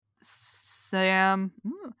Sam.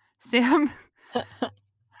 Sam. I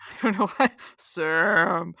don't know why.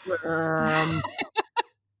 Sam.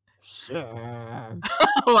 Sam.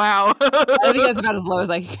 Wow. I think that's about as low as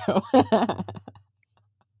I can go. I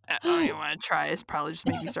don't even want to try. It's probably just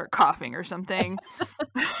make me start coughing or something.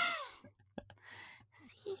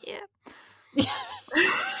 Yeah.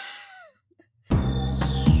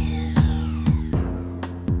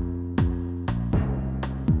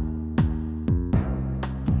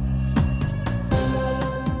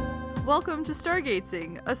 Welcome to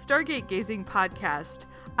Stargazing, a Stargate gazing podcast.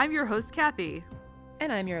 I'm your host, Kathy.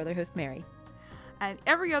 And I'm your other host, Mary. And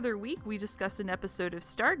every other week, we discuss an episode of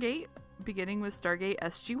Stargate, beginning with Stargate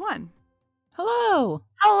SG-1. Hello.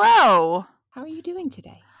 Hello. How are you doing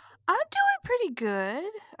today? I'm doing pretty good.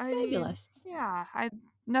 Fabulous.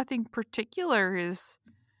 Nothing particular is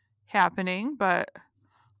happening, but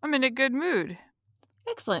I'm in a good mood.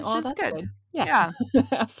 Excellent. Which Well, is that's good. good. Yes. Yeah.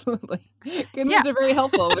 Absolutely. Good moods are very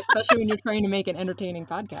helpful, especially when you're trying to make an entertaining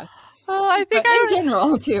podcast. Well, I think in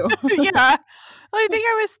general, too. Yeah. Well, I think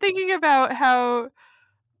I was thinking about how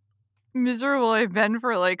miserable I've been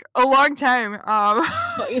for like a long time.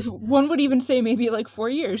 One would even say maybe like 4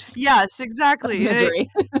 years. Yes, exactly.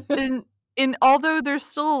 Misery. And although there's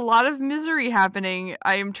still a lot of misery happening,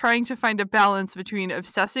 I am trying to find a balance between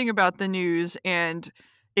obsessing about the news and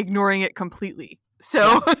ignoring it completely.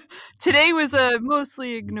 So today was a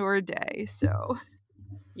mostly ignored day. So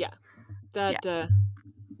that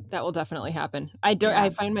will definitely happen.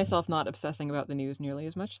 I find myself not obsessing about the news nearly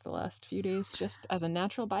as much the last few days, just as a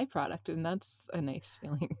natural byproduct, and that's a nice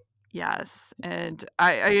feeling. Yes, and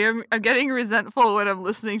I'm getting resentful when I'm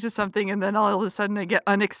listening to something, and then all of a sudden I get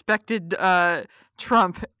unexpected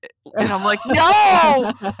Trump, and I'm like, no,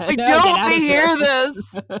 I don't want to hear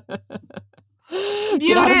this.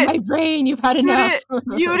 Get out of my brain! You've had enough.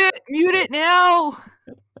 Mute it now.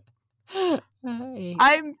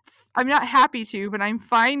 I'm not happy to, but I'm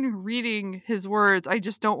fine reading his words. I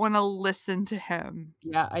just don't want to listen to him.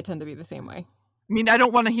 Yeah, I tend to be the same way. I mean, I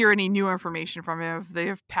don't want to hear any new information from him. If they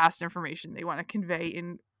have past information they want to convey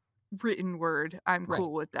in written word, I'm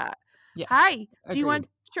cool with that. Yes. Hi, do you want to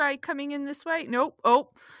try coming in this way? Nope.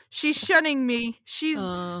 Oh, she's shunning me. She's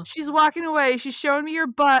walking away. She's showing me her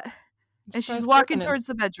butt, and she's walking towards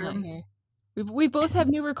the bedroom. We both have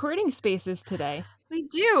new recording spaces today. We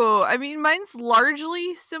do. I mean, mine's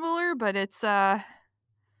largely similar, but it's I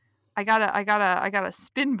got a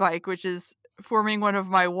spin bike, which is forming one of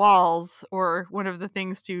my walls or one of the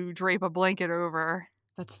things to drape a blanket over.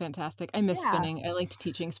 That's fantastic. I miss spinning. I liked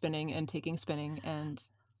teaching spinning and taking spinning, and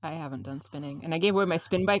I haven't done spinning. And I gave away my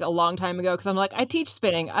spin bike a long time ago because I'm like, I teach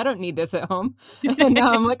spinning. I don't need this at home. And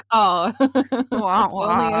now I'm like, oh, wah, if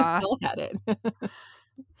only I still had it.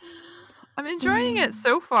 I'm enjoying it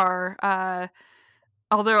so far.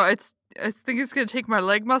 Although I think it's going to take my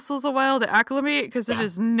leg muscles a while to acclimate because it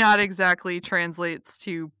is not exactly translates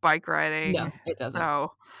to bike riding. No, it doesn't.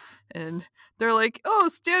 So, and they're like, oh,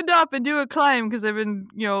 stand up and do a climb because I've been,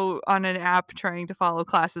 on an app trying to follow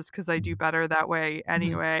classes because I do better that way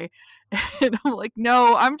anyway. Mm-hmm. And I'm like,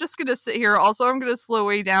 no, I'm just going to sit here. Also, I'm going to slow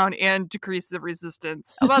way down and decrease the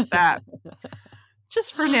resistance. How about that?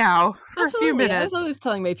 Just for now, for a few minutes. I was always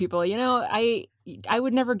telling my people, I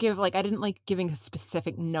would never give, I didn't like giving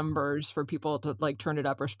specific numbers for people to, turn it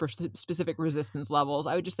up or specific resistance levels.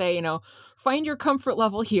 I would just say, find your comfort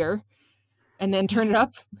level here and then turn it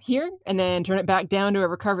up here and then turn it back down to a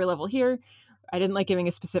recovery level here. I didn't like giving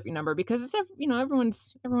a specific number because it's,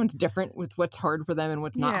 everyone's different with what's hard for them and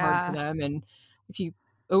what's not hard for them. And if you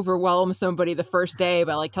overwhelm somebody the first day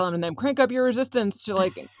by telling them crank up your resistance to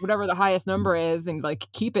whatever the highest number is and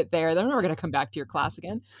keep it there, they're never going to come back to your class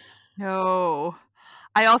again. No.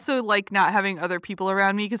 I also like not having other people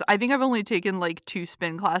around me because I think I've only taken 2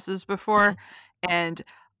 spin classes before, and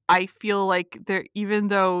I feel like even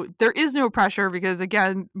though there is no pressure because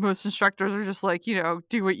again most instructors are just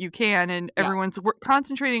do what you can and everyone's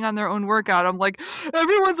concentrating on their own workout. I'm like,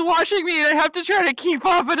 everyone's watching me and I have to try to keep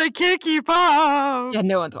up and I can't keep up. Yeah,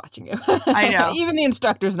 no one's watching you. I know. Even the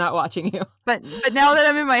instructor's not watching you. But now that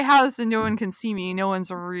I'm in my house and no one can see me, no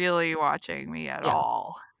one's really watching me at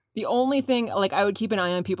all. The only thing, I would keep an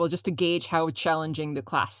eye on people just to gauge how challenging the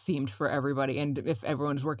class seemed for everybody and if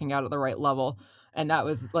everyone's working out at the right level. And that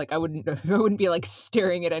was I wouldn't be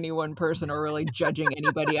staring at any one person or really judging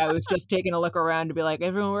anybody. I was just taking a look around to be like,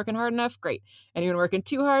 everyone working hard enough? Great. Anyone working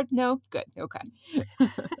too hard? No? Good. Okay.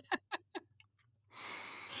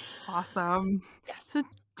 Awesome. Yes. So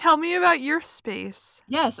tell me about your space.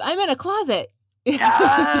 Yes, I'm in a closet.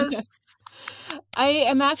 Yes.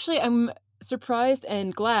 I'm surprised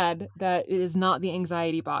and glad that it is not the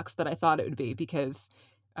anxiety box that I thought it would be because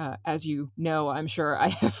As you know, I'm sure I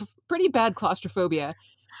have pretty bad claustrophobia.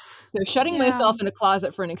 So shutting Yeah. myself in a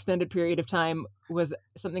closet for an extended period of time was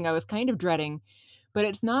something I was kind of dreading, but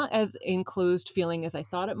it's not as enclosed feeling as I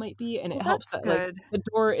thought it might be. And Well, it helps that's that like good. the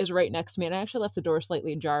door is right next to me, and I actually left the door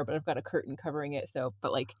slightly ajar, but I've got a curtain covering it. So,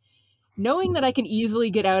 but like knowing that I can easily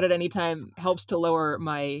get out at any time helps to lower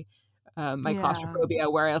my my Yeah. claustrophobia.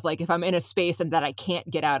 Whereas like if I'm in a space and that I can't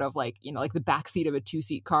get out of, like, you know, like the back seat of a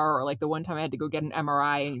 2-seat car, or like the one time I had to go get an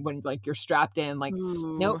MRI and when like you're strapped in, like,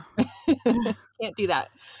 nope, Ooh. can't do that.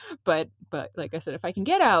 But like I said, if I can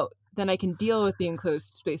get out, then I can deal with the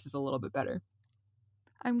enclosed spaces a little bit better.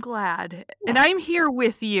 I'm glad. And Yeah, I'm here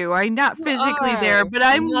with you. I'm not you physically are. there, but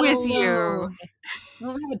I'm I'm not with you. alone. I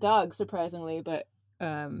don't have a dog, surprisingly, but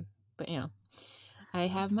you know, I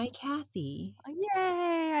have my Kathy.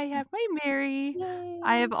 Yay! I have my Mary.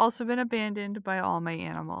 I Yay! have also been abandoned by all my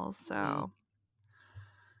animals, Mm. so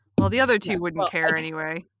well, the other Yeah. two wouldn't Well, care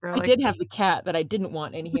anyway. They're I like, did have the cat that I didn't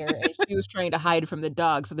want in here, and she was trying to hide from the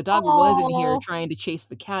dog. So the dog was in here "Oh, trying to chase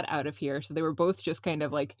the cat out of here. So they were both just kind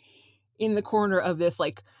of like in the corner of this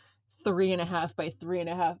like 3.5 by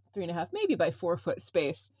 3.5, maybe by 4 foot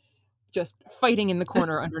space, just fighting in the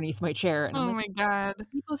corner underneath my chair. And I'm oh like, my god."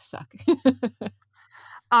 you both suck.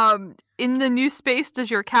 In the new space,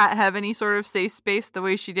 does your cat have any sort of safe space the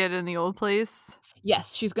way she did in the old place?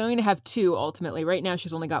 Yes, she's going to have two ultimately. Right now,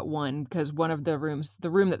 she's only got one because one of the rooms,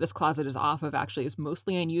 the room that this closet is off of, actually is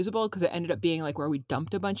mostly unusable because it ended up being like where we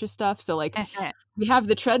dumped a bunch of stuff. So, like, we have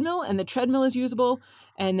the treadmill, and the treadmill is usable.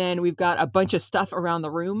 And then we've got a bunch of stuff around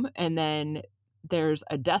the room. And then there's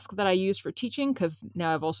a desk that I use for teaching because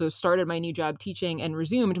now I've also started my new job teaching and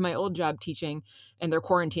resumed my old job teaching. And they're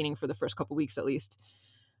quarantining for the first couple weeks at least.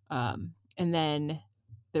 And then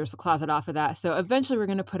there's the closet off of that. So eventually we're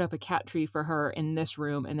going to put up a cat tree for her in this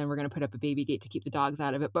room, and then we're going to put up a baby gate to keep the dogs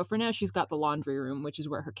out of it. But for now, she's got the laundry room, which is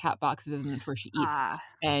where her cat boxes is, and it's where she eats. Ah,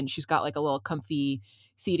 And she's got like a little comfy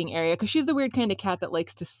seating area because she's the weird kind of cat that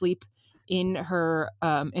likes to sleep in her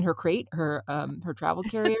crate, her travel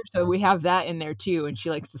carrier. So we have that in there too, and she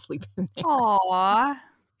likes to sleep in there. aw,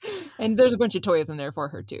 And there's a bunch of toys in there for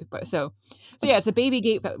her too. But so yeah, it's a baby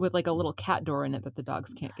gate but with like a little cat door in it that the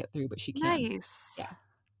dogs can't get through, but she can. nice. Yeah.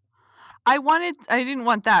 I didn't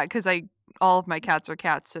want that because all of my cats are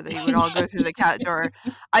cats, so they would all go through the cat door.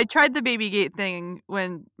 I tried the baby gate thing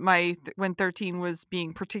when when 13 was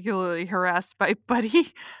being particularly harassed by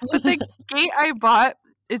Buddy, but the gate I bought,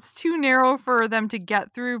 it's too narrow for them to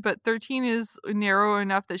get through, but 13 is narrow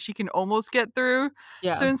enough that she can almost get through.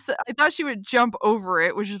 Yeah. So I thought she would jump over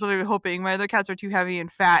it, which is what I was hoping. My other cats are too heavy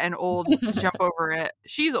and fat and old to jump over it.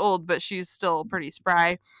 She's old, but she's still pretty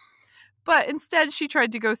spry. But instead, she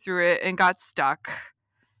tried to go through it and got stuck.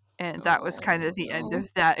 And that was kind of the end no.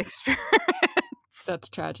 of that experience. That's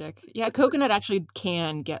tragic. Yeah, Coconut actually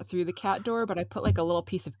can get through the cat door, but I put like a little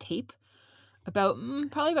piece of tape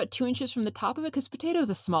probably about 2 inches from the top of it because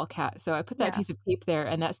Potato's a small cat. So I put that Yeah. piece of tape there,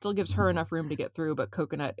 and that still gives her enough room to get through, but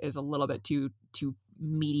Coconut is a little bit too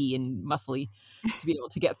meaty and muscly to be able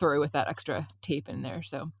to get through with that extra tape in there.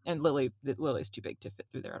 So, and Lily's too big to fit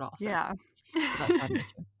through there at all. So. Yeah. So that's not an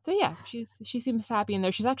issue. So yeah, she seems happy in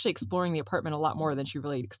there. She's actually exploring the apartment a lot more than she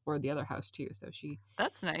really explored the other house too. So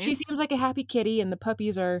That's nice. she seems like a happy kitty, and the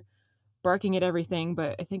puppies are barking at everything,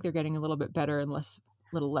 but I think they're getting a little bit better and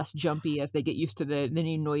little less jumpy as they get used to the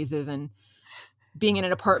new noises and being in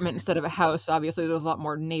an apartment instead of a house. Obviously, there's a lot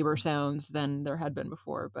more neighbor sounds than there had been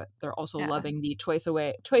before, but they're also loving the twice a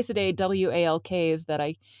day WALKs that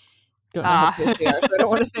I don't know how close they are, so I don't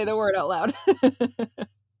want to say the word out loud.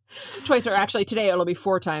 Twice, or actually today it'll be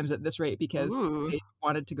 4 times at this rate because they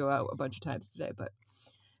wanted to go out a bunch of times today. But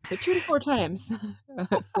so 2 to 4 times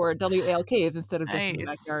for WALKs instead of just in the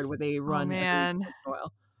backyard where they run every once in a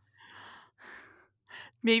while.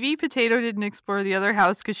 Maybe Potato didn't explore the other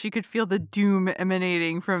house because she could feel the doom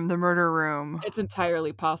emanating from the murder room. It's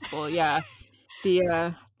entirely possible. Yeah,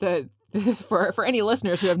 for any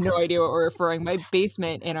listeners who have no idea what we're referring, my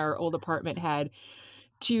basement in our old apartment had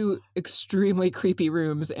 2 extremely creepy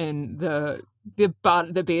rooms in the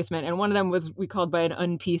basement, and one of them we called by an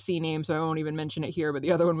un-PC name, so I won't even mention it here, but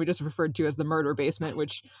the other one we just referred to as the murder basement,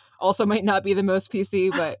 which also might not be the most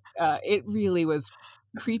PC, but it really was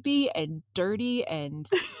creepy and dirty and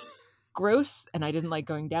gross, and I didn't like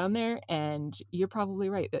going down there. And you're probably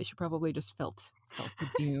right that she probably just felt the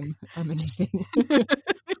doom emanating.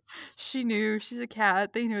 She knew. She's a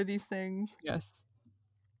cat. They know these things. Yes.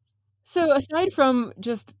 So aside from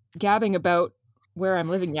just gabbing about where I'm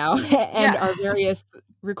living now and our various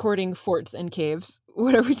recording forts and caves,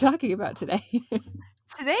 what are we talking about today?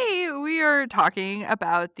 Today we are talking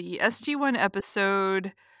about the SG1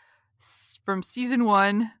 episode from season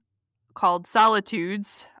 1 called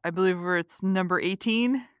Solitudes. I believe it's number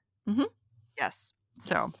 18. Mm-hmm. Yes.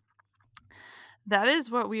 So Yes. that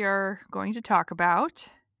is what we are going to talk about.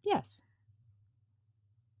 Yes.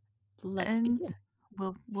 Let's And begin.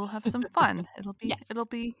 we'll have some fun. It'll be Yes. it'll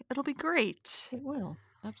be great. It will.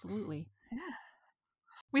 Absolutely. Yeah.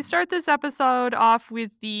 We start this episode off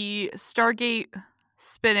with the Stargate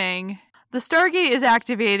spinning. The Stargate is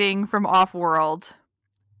activating from off-world.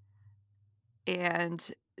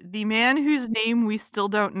 And the man whose name we still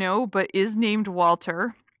don't know, but is named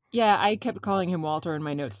Walter. Yeah, I kept calling him Walter in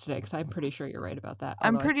my notes today because I'm pretty sure you're right about that.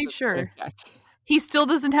 I'm although I pretty still couldn't sure. check. He still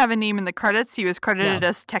doesn't have a name in the credits. He was credited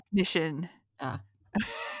as technician. Ah.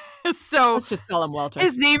 So Let's just call him Walter.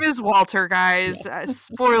 his name is Walter, guys.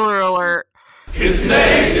 Spoiler alert. His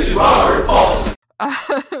name is Robert Paulson.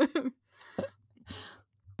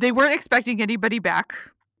 They weren't expecting anybody back.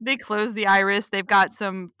 They closed the Iris. They've got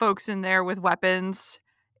some folks in there with weapons,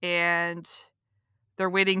 and they're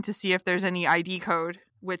waiting to see if there's any ID code,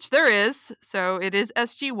 which there is. So it is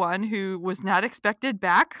SG-1, who was not expected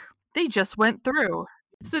back. They just went through.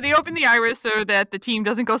 So they open the Iris so that the team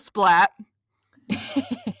doesn't go splat.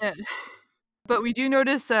 But we do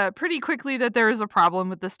notice pretty quickly that there is a problem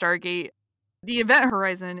with the Stargate. The event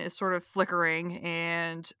horizon is sort of flickering,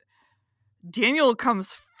 and Daniel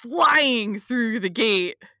comes flying through the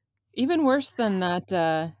gate. Even worse than that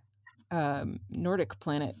Nordic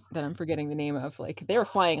planet that I'm forgetting the name of. Like, they were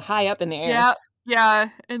flying high up in the air. Yeah.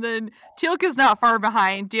 And then Teal'c is not far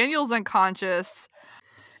behind. Daniel's unconscious.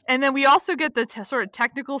 And then we also get the sort of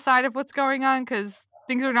technical side of what's going on, because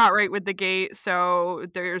things are not right with the gate. So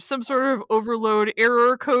there's some sort of overload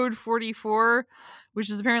error code 44, which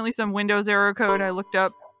is apparently some Windows error code I looked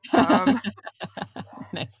up.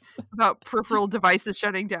 Nice. About peripheral devices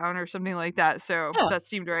shutting down or something like that. So that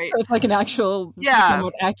seemed right. It's like an actual,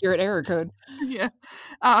 somewhat accurate error code. Yeah.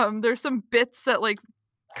 There's some bits that like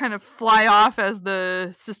kind of fly off as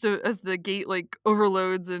the gate like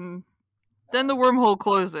overloads, and then the wormhole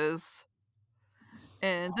closes.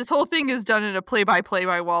 And this whole thing is done in a play-by-play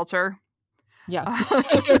by Walter. Yeah.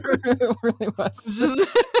 It really was.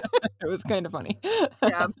 It was kind of funny.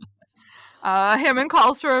 Yeah. Hammond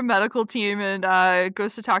calls for a medical team and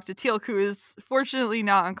goes to talk to Teal'c, who is fortunately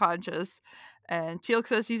not unconscious. And Teal'c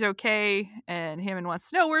says he's okay, and Hammond wants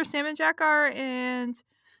to know where Sam and Jack are, and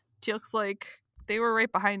Teal'c's like, they were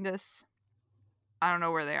right behind us. I don't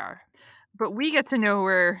know where they are. But we get to know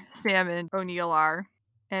where Sam and O'Neill are.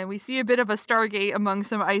 And we see a bit of a Stargate among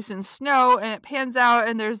some ice and snow, and it pans out,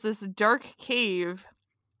 and there's this dark cave.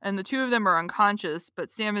 And the two of them are unconscious, but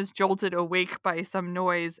Sam is jolted awake by some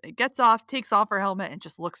noise. It gets off, takes off her helmet, and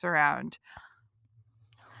just looks around.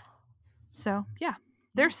 So, yeah,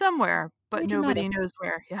 they're somewhere, but nobody knows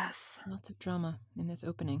where. Yes. Lots of drama in this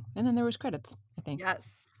opening. And then there was credits, I think.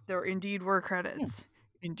 Yes, there indeed were credits.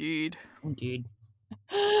 Yeah. Indeed.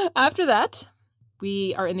 After that,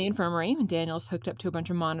 we are in the infirmary, and Daniel's hooked up to a bunch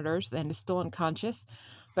of monitors and is still unconscious.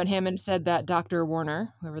 But Hammond said that Dr.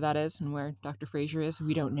 Warner, whoever that is, and where Dr. Fraser is,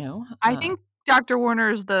 we don't know. I think Dr. Warner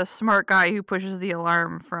is the smart guy who pushes the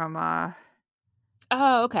alarm from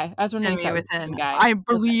Oh, okay. I was wondering if that was Within. the guy. I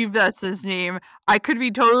believe that's his name. I could be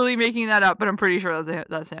totally making that up, but I'm pretty sure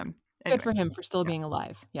that's him. Anyway. Good for him for still being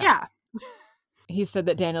alive. Yeah. He said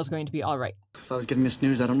that Daniel's going to be all right. If I was getting this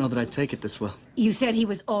news, I don't know that I'd take it this well. You said he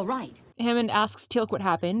was all right. Hammond asks Teal'c what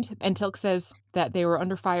happened, and Teal'c says that they were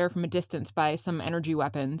under fire from a distance by some energy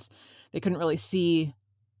weapons. They couldn't really see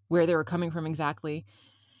where they were coming from exactly.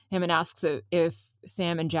 Hammond asks if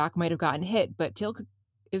Sam and Jack might have gotten hit, but Teal'c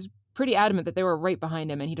is pretty adamant that they were right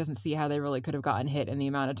behind him, and he doesn't see how they really could have gotten hit in the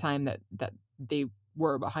amount of time that they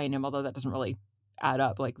were behind him, although that doesn't really add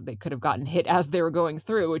up. Like, they could have gotten hit as they were going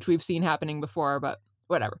through, which we've seen happening before, but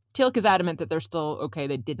whatever. Teal'c is adamant that they're still okay.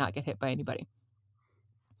 They did not get hit by anybody.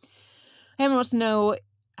 Hammond wants to know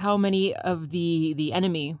how many of the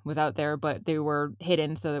enemy was out there, but they were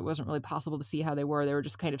hidden, so it wasn't really possible to see how they were. They were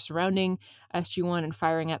just kind of surrounding SG-1 and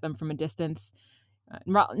firing at them from a distance.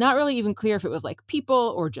 Not really even clear if it was like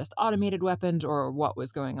people or just automated weapons or what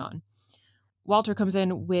was going on. Walter comes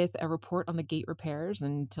in with a report on the gate repairs,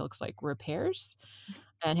 and Teal'c's like, repairs?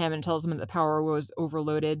 And Hammond tells them that the power was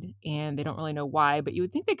overloaded, and they don't really know why, but you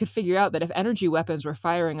would think they could figure out that if energy weapons were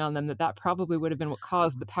firing on them, that probably would have been what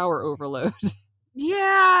caused the power overload.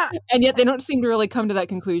 Yeah. And yet they don't seem to really come to that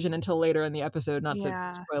conclusion until later in the episode. Not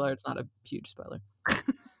Yeah. to spoiler, it's not a huge spoiler.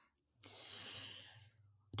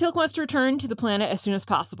 Teal'c wants to return to the planet as soon as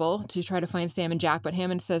possible to try to find Sam and Jack, but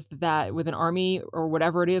Hammond says that with an army or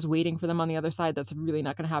whatever it is waiting for them on the other side, that's really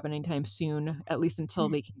not going to happen anytime soon, at least until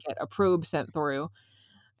they can get a probe sent through.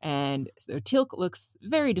 And so Teal'c looks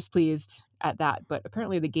very displeased at that, but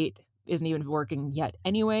apparently the gate isn't even working yet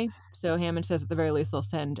anyway. So Hammond says at the very least they'll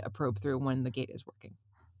send a probe through when the gate is working.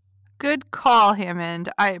 Good call, Hammond.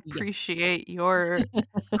 I appreciate your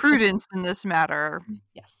prudence in this matter.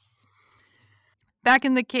 Yes. Back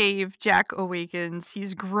in the cave, Jack awakens.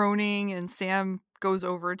 He's groaning, and Sam goes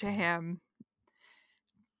over to him.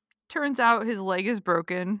 Turns out his leg is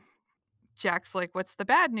broken. Jack's like, "What's the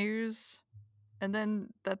bad news?" And then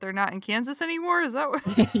that they're not in Kansas anymore? Is that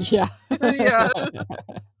what? Yeah. Yeah.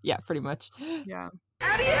 Yeah, pretty much. Yeah.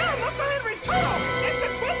 It's a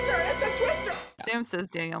twister! It's a twister! Sam says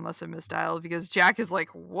Daniel must have misdialed because Jack is like,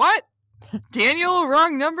 "What? Daniel,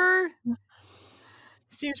 wrong number?"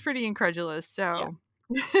 Seems pretty incredulous, so.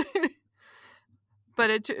 Yeah.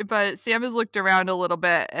 But Sam has looked around a little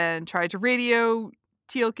bit and tried to radio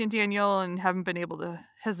Teal'c and Daniel and hasn't been able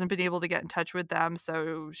to get in touch with them,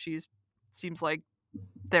 so seems like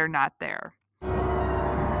they're not there.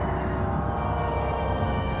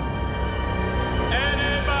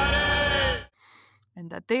 Anybody? And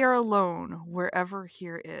that they are alone wherever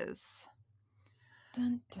here is.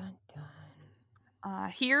 Dun, dun, dun.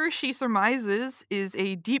 Here, she surmises, is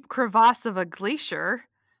a deep crevasse of a glacier,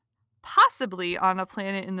 possibly on a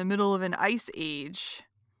planet in the middle of an ice age,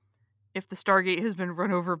 if the Stargate has been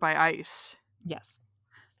run over by ice. Yes.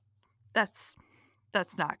 That's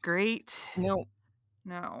not great. No.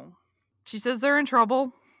 No. She says they're in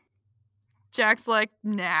trouble. Jack's like,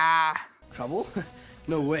 nah. Trouble?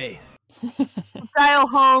 No way. We'll dial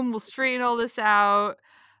home, we'll straighten all this out.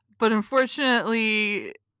 But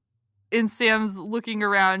unfortunately, in Sam's looking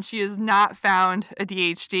around, she has not found a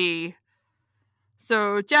DHD.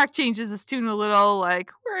 So Jack changes his tune a little,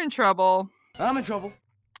 like, we're in trouble. I'm in trouble.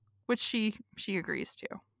 Which she agrees to.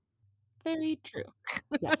 Very true.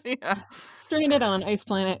 Yes. Yeah. Stranded on an ice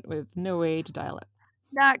planet with no way to dial it.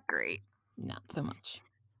 Not great. Not so much.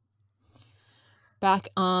 Back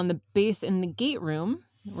on the base in the gate room,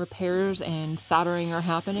 repairs and soldering are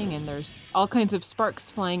happening, and there's all kinds of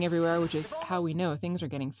sparks flying everywhere, which is how we know things are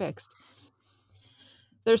getting fixed.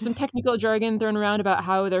 There's some technical jargon thrown around about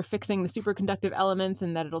how they're fixing the superconductive elements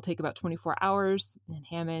and that it'll take about 24 hours. And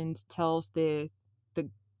Hammond tells the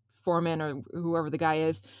foreman or whoever the guy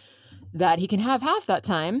is that he can have half that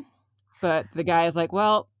time. But the guy is like,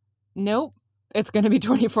 well, nope, it's going to be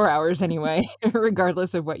 24 hours anyway,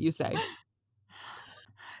 regardless of what you say.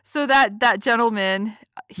 So that gentleman,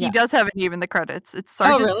 he does have a name in the credits. It's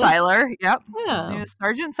Sergeant really? Seiler. Yep. Yeah. His name is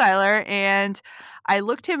Sergeant Seiler, and I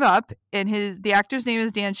looked him up, and the actor's name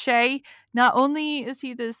is Dan Shea. Not only is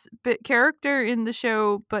he this bit character in the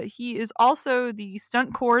show, but he is also the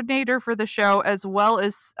stunt coordinator for the show, as well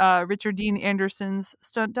as Richard Dean Anderson's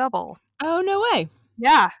stunt double. Oh, no way.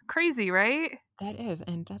 Yeah, crazy, right? That is,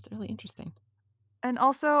 and that's really interesting. And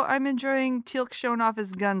also, I'm enjoying Teal'c showing off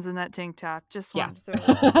his guns in that tank top. Just wanted to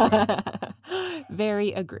throw that.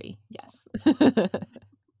 Very agree. Yes.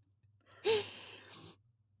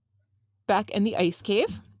 Back in the ice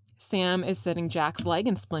cave, Sam is setting Jack's leg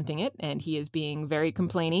and splinting it, and he is being very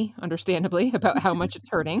complainy, understandably, about how much it's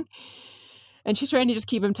hurting. And she's trying to just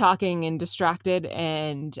keep him talking and distracted,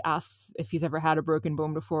 and asks if he's ever had a broken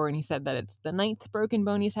bone before, and he said that it's the 9th broken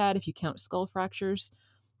bone he's had if you count skull fractures.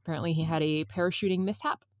 Apparently he had a parachuting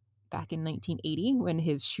mishap back in 1980 when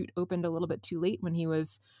his chute opened a little bit too late when he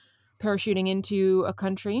was parachuting into a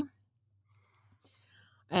country.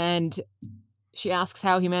 And she asks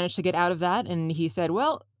how he managed to get out of that, and he said,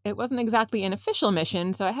 well, it wasn't exactly an official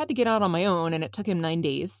mission, so I had to get out on my own, and it took him 9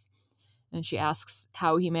 days. And she asks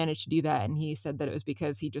how he managed to do that, and he said that it was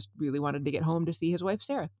because he just really wanted to get home to see his wife,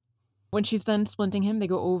 Sarah. When she's done splinting him, they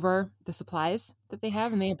go over the supplies that they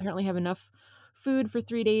have, and they apparently have enough food for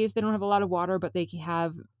 3 days. They don't have a lot of water, but they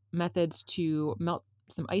have methods to melt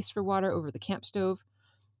some ice for water over the camp stove.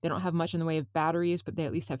 They don't have much in the way of batteries, but they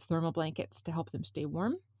at least have thermal blankets to help them stay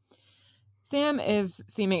warm. Sam is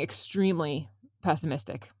seeming extremely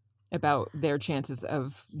pessimistic about their chances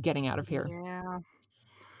of getting out of here. Yeah.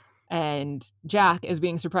 And Jack is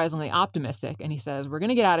being surprisingly optimistic, and he says, we're going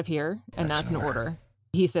to get out of here, and that's an order.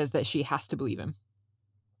 He says that she has to believe him.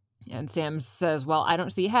 And Sam says, well, I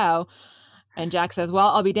don't see how. And Jack says, well,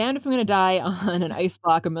 I'll be damned if I'm going to die on an ice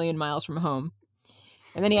block 1,000,000 miles from home.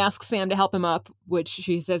 And then he asks Sam to help him up, which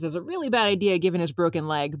she says is a really bad idea given his broken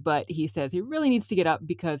leg, but he says he really needs to get up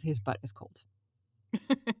because his butt is cold.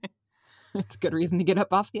 It's a good reason to get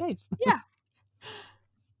up off the ice. Yeah.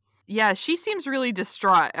 Yeah, she seems really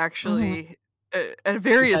distraught, actually, at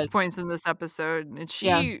various points in this episode. And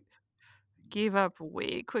she gave up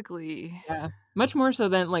way quickly. Yeah, much more so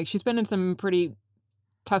than, like, she's been in some pretty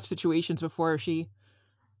tough situations before. She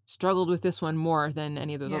struggled with this one more than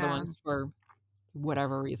any of those other Yeah. ones for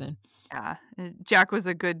whatever reason. Yeah. Jack was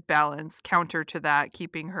a good balance counter to that,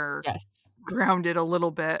 keeping her Yes. grounded a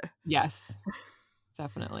little bit. Yes.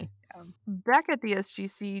 Definitely. Back at the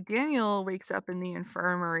SGC, Daniel wakes up in the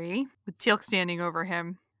infirmary with Teal'c standing over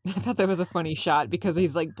him. I thought that was a funny shot because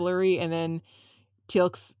he's like blurry and then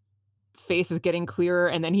Teal'c's face is getting clearer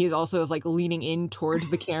and then he also is like leaning in towards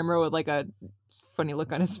the camera with like a funny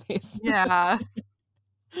look on his face. Yeah.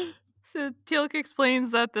 So Teal'c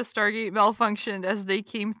explains that the Stargate malfunctioned as they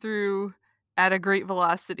came through at a great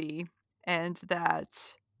velocity and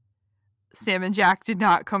that Sam and Jack did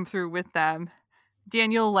not come through with them.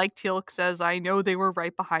 Daniel, like Teal'c, says, I know they were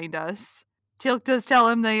right behind us. Teal'c does tell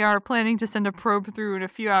him they are planning to send a probe through in a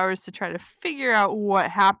few hours to try to figure out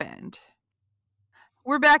what happened.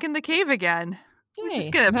 We're back in the cave again. We're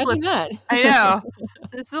just gonna imagine that. I know.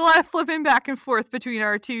 There's a lot of flipping back and forth between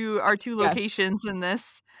our two locations in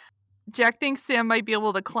this. Jack thinks Sam might be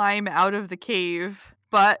able to climb out of the cave,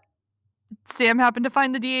 but Sam happened to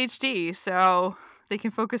find the DHD, so they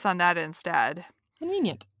can focus on that instead.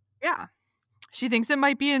 Convenient. Yeah. She thinks it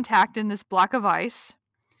might be intact in this block of ice.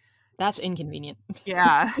 That's inconvenient.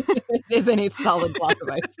 Yeah. It isn't a solid block of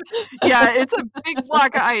ice. Yeah, it's a big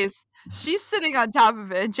block of ice. She's sitting on top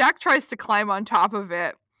of it, and Jack tries to climb on top of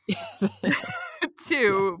it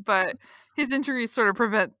too, but his injuries sort of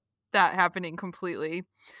prevent that happening completely.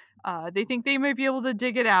 They think they might be able to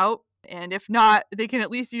dig it out, and if not, they can at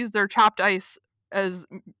least use their chopped ice as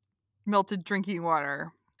melted drinking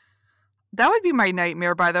water. That would be my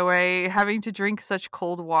nightmare, by the way, having to drink such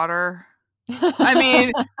cold water. I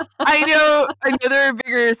mean, I know there are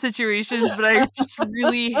bigger situations, but I just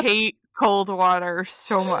really hate cold water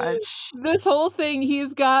so much. This whole thing,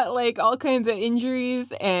 he's got like all kinds of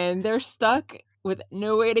injuries and they're stuck with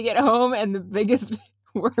no way to get home, and the biggest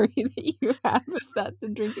worry that you have is that the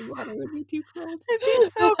drinking water would be too cold. It'd be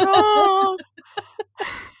so cold.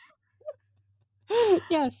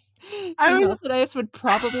 Yes. I was- Melted ice would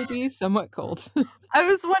probably be somewhat cold. I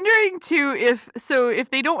was wondering too if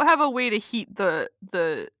they don't have a way to heat the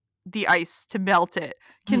ice to melt it,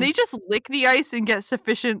 can they just lick the ice and get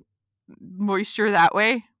sufficient moisture that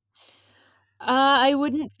way? I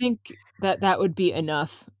wouldn't think that would be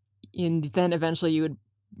enough, and then eventually you would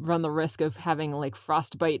run the risk of having like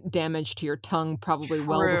frostbite damage to your tongue probably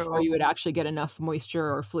well before True. you would actually get enough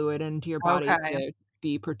moisture or fluid into your body Okay. to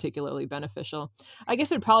be particularly beneficial. I guess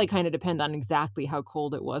it would probably kind of depend on exactly how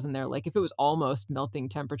cold it was in there. Like if it was almost melting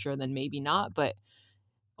temperature, then maybe not. But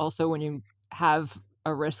also when you have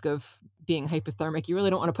a risk of being hypothermic, you really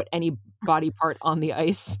don't want to put any body part on the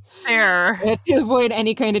ice There. to avoid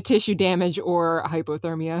any kind of tissue damage or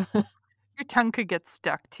hypothermia. Your tongue could get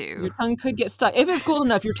stuck too. Your tongue could get stuck. If it's cold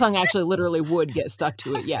enough, your tongue actually literally would get stuck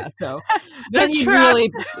to it. Yeah. So They're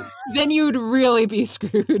then you'd really be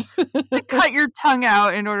screwed. Cut your tongue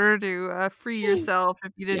out in order to free yourself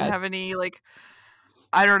if you didn't Yes. have any, like,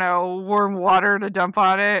 I don't know, warm water to dump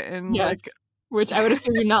on it. And Yes. like, Which I would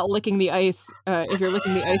assume you're not licking the ice. If you're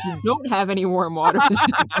licking the ice, you don't have any warm water to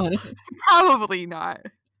dump on it. probably not.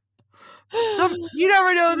 You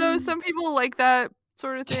never know though. Some people like that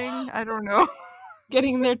sort of thing. I don't know.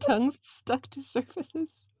 Getting their tongues stuck to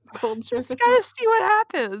surfaces, cold surfaces. Just gotta see what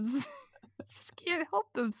happens. Just can't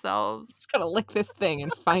help themselves. Just gotta lick this thing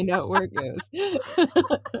and find out where it goes.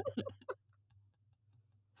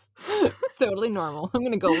 Totally normal. I'm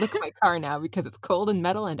gonna go lick my car now because it's cold and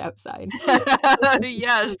metal and outside.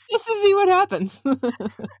 Yes. Just to see what happens.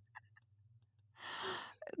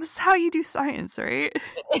 This is how you do science, right?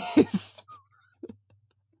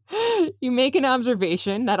 You make an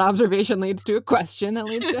observation. That observation leads to a question. That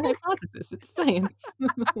leads to a hypothesis. It's science.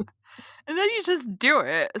 And then you just do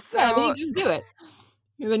it. So Yeah, then you just do it.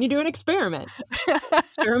 And then you do an experiment.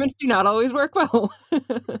 Experiments do not always work well.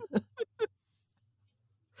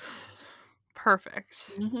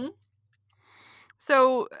 Perfect. Mm-hmm.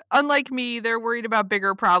 So, unlike me, they're worried about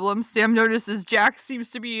bigger problems. Sam notices Jack seems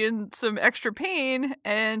to be in some extra pain,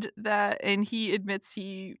 and he admits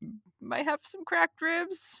he might have some cracked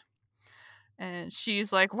ribs. And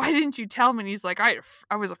she's like, "Why didn't you tell me?" And he's like, I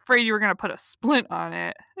was afraid you were going to put a splint on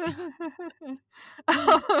it."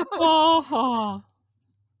 Oh.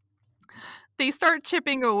 They start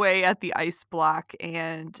chipping away at the ice block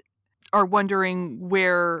and are wondering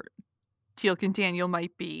where Teal'c and Daniel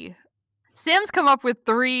might be. Sam's come up with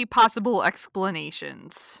 3 possible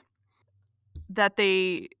explanations. That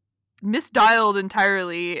they misdialed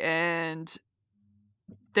entirely and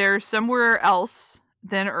they're somewhere else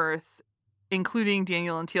than Earth, including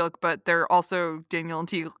Daniel and Teal'c, but they're also Daniel and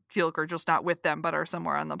Teal'c are just not with them, but are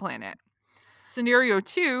somewhere on the planet. Scenario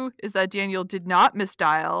 2 is that Daniel did not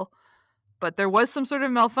misdial, but there was some sort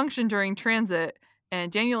of malfunction during transit,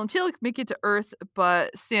 and Daniel and Teal'c make it to Earth,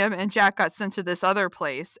 but Sam and Jack got sent to this other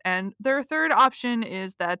place. And their third option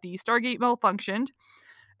is that the Stargate malfunctioned,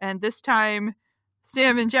 and this time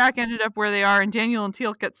Sam and Jack ended up where they are, and Daniel and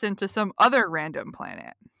Teal'c got sent to some other random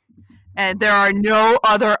planet. And there are no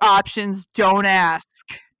other options, don't ask.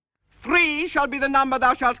 3 shall be the number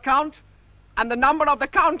thou shalt count, and the number of the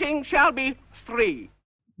counting shall be 3.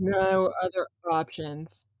 No other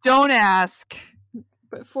options. Don't ask.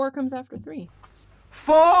 But 4 comes after 3.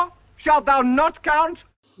 4 shalt thou not count.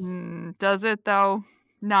 Does it, though?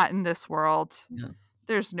 Not in this world. No.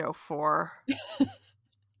 There's no 4.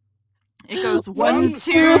 It goes 1, 1,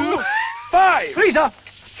 2. 2, 5. 3's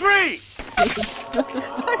 3.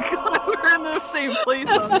 God, we're in the same place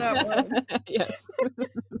on that one. Yes.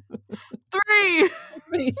 3.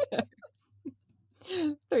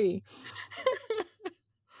 3.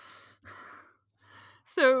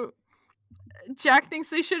 So Jack thinks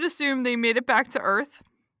they should assume they made it back to Earth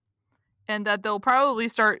and that they'll probably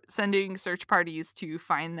start sending search parties to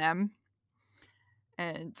find them.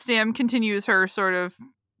 And Sam continues her sort of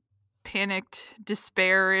panicked,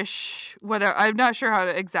 despairish, whatever. I'm not sure how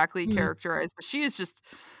to exactly characterize, but she is just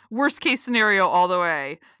worst case scenario all the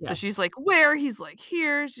way. Yes. So she's like, where? He's like,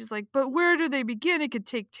 here. She's like, but where do they begin? It could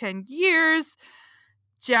take 10 years.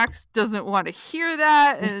 Jax doesn't want to hear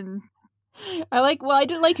that. And I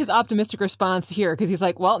did like his optimistic response here because he's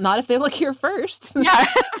like, well, not if they look here first. yeah,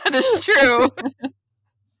 that is true.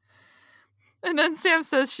 And then Sam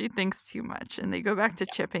says she thinks too much, and they go back to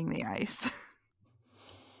chipping the ice.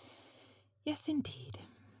 Yes, indeed.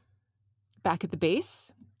 Back at the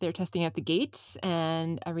base, they're testing out the gates,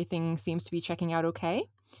 and everything seems to be checking out okay.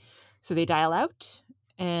 So they dial out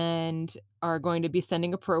and are going to be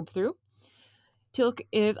sending a probe through. Teal'c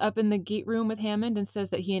is up in the gate room with Hammond and says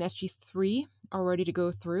that he and SG-3 are ready to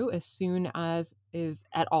go through as soon as is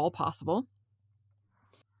at all possible.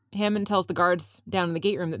 Hammond tells the guards down in the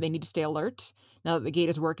gate room that they need to stay alert now that the gate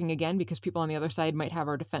is working again because people on the other side might have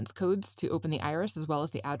our defense codes to open the iris as well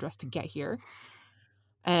as the address to get here.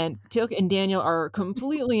 And Teal'c and Daniel are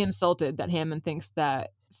completely insulted that Hammond thinks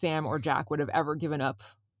that Sam or Jack would have ever given up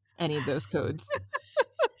any of those codes.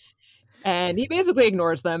 And he basically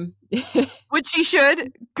ignores them. Which he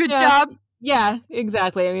should. Good Yeah. job. Yeah,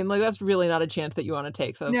 exactly. I mean, like, that's really not a chance that you want to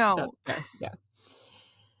take. So No. that's fair. Yeah.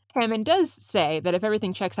 Hammond does say that if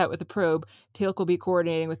everything checks out with the probe, Teal'c will be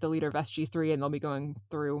coordinating with the leader of SG-3 and they'll be going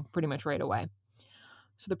through pretty much right away.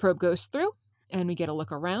 So the probe goes through and we get a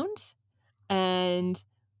look around. And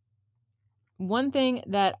one thing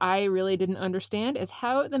that I really didn't understand is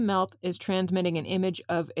how the MALP is transmitting an image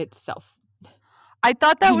of itself. I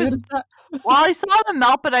thought that You was, notice that? well, I saw the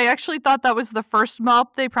MALP, but I actually thought that was the first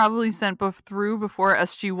MALP they probably sent through before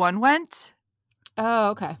SG-1 went. Oh,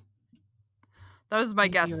 okay. That was my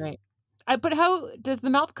Maybe guess. You're right. But how does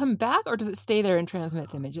the MALP come back, or does it stay there and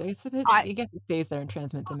transmits images? I guess it stays there and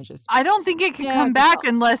transmits images. I don't think it can Yeah, come good back call.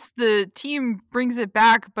 unless the team brings it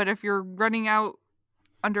back, but if you're running out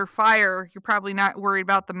under fire, you're probably not worried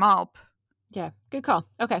about the MALP. Yeah, good call.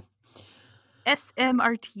 Okay.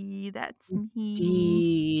 SMRT, that's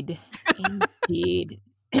me. Indeed. Indeed.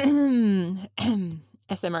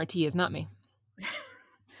 SMRT is not me.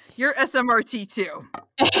 You're SMRT too.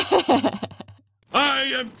 I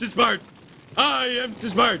am too smart. I am too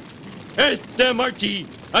smart. SMRT.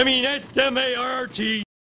 I mean SMART.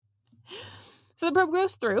 So the probe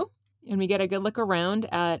goes through, and we get a good look around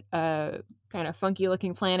at a kind of funky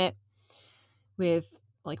looking planet with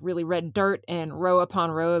like really red dirt and row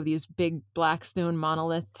upon row of these big black stone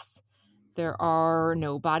monoliths. There are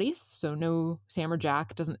no bodies, so no Sam or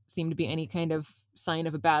Jack. Doesn't seem to be any kind of sign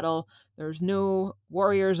of a battle. There's no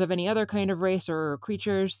warriors of any other kind of race or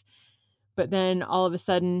creatures. But then all of a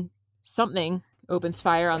sudden, something opens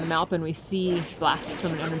fire on the MALP and we see blasts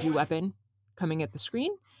from an energy weapon coming at the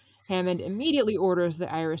screen. Hammond immediately orders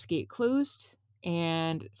the iris gate closed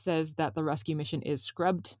and says that the rescue mission is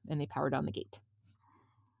scrubbed and they power down the gate.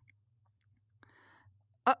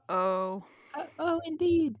 Uh-oh. Oh,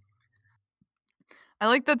 indeed. I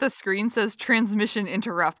like that the screen says transmission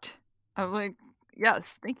interrupt. I'm like,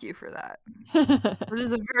 yes, thank you for that. It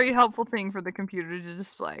is a very helpful thing for the computer to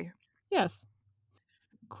display. Yes.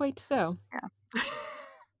 Quite so. Yeah.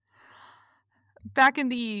 Back in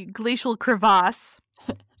the glacial crevasse,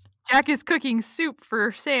 Jack is cooking soup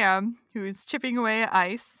for Sam, who's chipping away at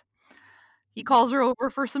ice. He calls her over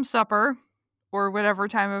for some supper, or whatever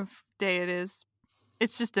time of day it is.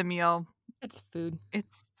 It's just a meal. It's food.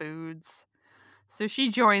 It's foods. So she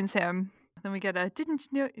joins him. Then we get a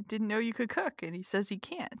didn't know you could cook, and he says he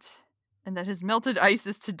can't. and that his melted ice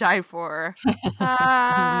is to die for.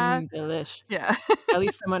 Ah, Delish. yeah. At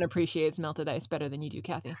least someone appreciates melted ice better than you do,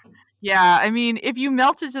 Kathy. Yeah, I mean, if you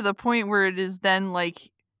melt it to the point where it is then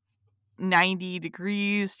like 90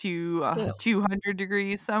 degrees to Ew. 200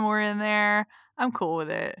 degrees, somewhere in there, I'm cool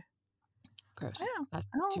with it. Gross. I don't, That's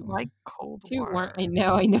I don't too warm. like cold Too warm. water. I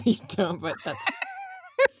know you don't, but that's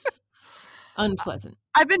unpleasant.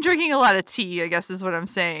 I've been drinking a lot of tea, I guess is what I'm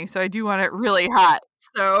saying, so I do want it really hot.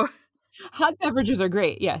 So Hot beverages are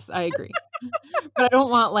great. Yes, I agree. But I don't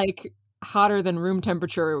want like hotter than room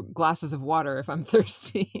temperature glasses of water if I'm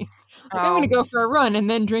thirsty. Like I'm going to go for a run and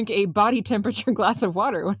then drink a body temperature glass of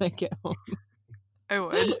water when I get home. I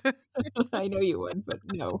would. I know you would, but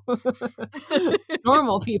no.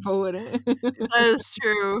 Normal people wouldn't. That is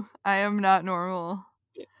true. I am not normal.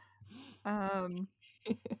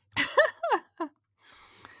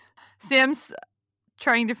 Sam's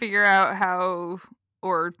trying to figure out how,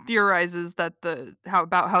 or theorizes that how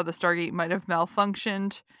the Stargate might have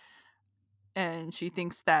malfunctioned, and she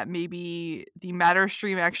thinks that maybe the matter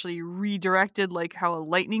stream actually redirected, like how a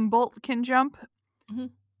lightning bolt can jump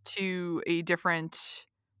to a different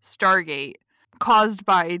Stargate, caused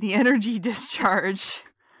by the energy discharge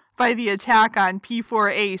by the attack on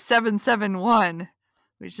P4A 771,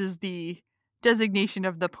 which is the designation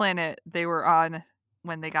of the planet they were on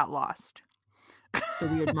when they got lost. The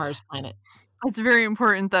weird Mars planet. It's very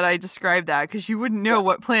important that I describe that, because you wouldn't know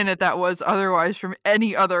what planet that was otherwise from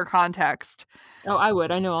any other context. Oh, I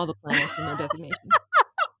would. I know all the planets and their designations.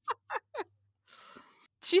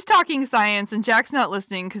 She's talking science, and Jack's not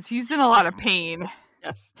listening because he's in a lot of pain.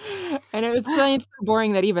 Yes. And it was science so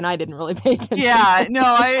boring that even I didn't really pay attention. Yeah,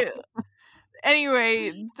 no,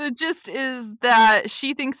 Anyway, the gist is that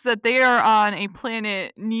she thinks that they are on a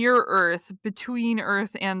planet near Earth, between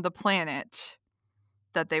Earth and the planet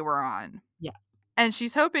that they were on. Yeah. And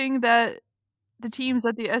she's hoping that the teams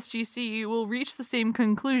at the SGC will reach the same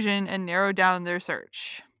conclusion and narrow down their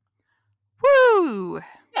search. Woo!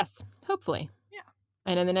 Yes, hopefully. Yeah.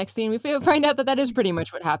 And in the next scene, we find out that is pretty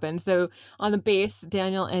much what happened. So on the base,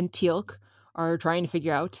 Daniel and Teal'c are trying to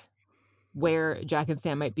figure out where Jack and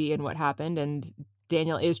Sam might be and what happened. And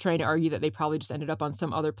Daniel is trying to argue that they probably just ended up on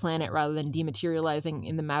some other planet rather than dematerializing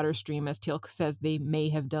in the matter stream, as Teal'c says they may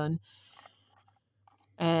have done.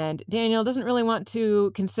 And Daniel doesn't really want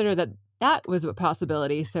to consider that was a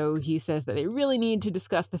possibility, so he says that they really need to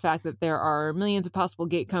discuss the fact that there are millions of possible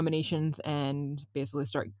gate combinations and basically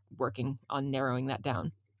start working on narrowing that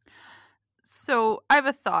down. So I have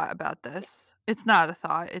a thought about this. It's not a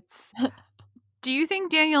thought. It's... Do you think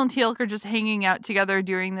Daniel and Teal'c are just hanging out together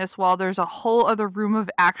doing this while there's a whole other room of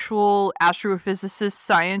actual astrophysicists,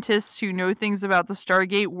 scientists who know things about the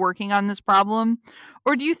Stargate working on this problem?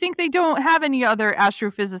 Or do you think they don't have any other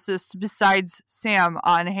astrophysicists besides Sam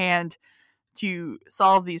on hand to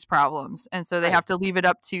solve these problems, and so they have to leave it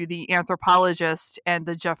up to the anthropologist and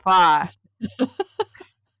the Jaffa?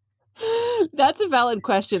 That's a valid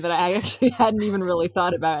question that I actually hadn't even really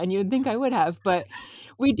thought about, and you'd think I would have, but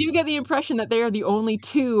we do get the impression that they are the only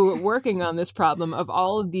two working on this problem of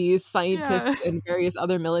all of these scientists and various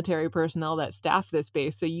other military personnel that staff this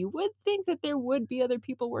base. So you would think that there would be other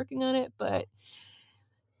people working on it, but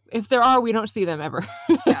if there are, we don't see them ever.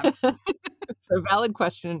 Yeah. So valid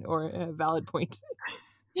question, or a valid point.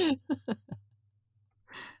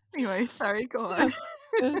 Anyway, sorry, go on.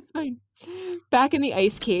 That's fine. Back in the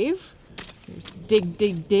ice cave, there's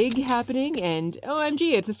dig happening, and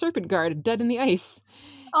OMG, it's a serpent guard dead in the ice.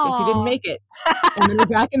 Guess he didn't make it. And then we're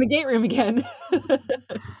back in the gate room again. Whoop,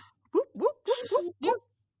 whoop, whoop, whoop, whoop.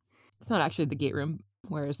 It's not actually the gate room.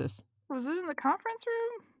 Where is this? Was it in the conference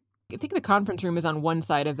room? I think the conference room is on one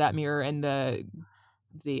side of that mirror, and the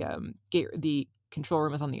control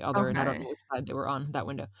room is on the other, and I don't know which side they were on that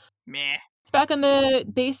window. Meh. It's back on the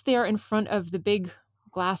base there in front of the big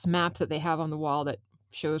glass map that they have on the wall that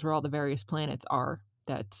shows where all the various planets are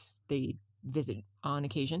that they visit on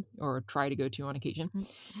occasion or try to go to on occasion.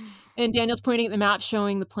 And Daniel's pointing at the map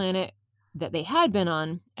showing the planet that they had been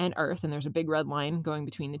on and Earth, and there's a big red line going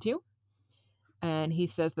between the two. And he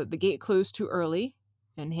says that the gate closed too early,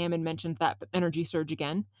 and Hammond mentioned that energy surge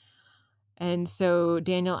again. And so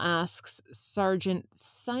Daniel asks Sergeant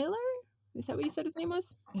Seiler, is that what you said his name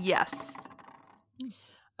was? Yes.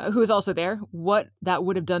 Who is also there, what that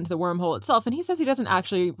would have done to the wormhole itself. And he says he doesn't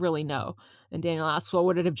actually really know. And Daniel asks, well,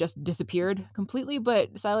 would it have just disappeared completely?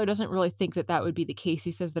 But Seiler doesn't really think that that would be the case.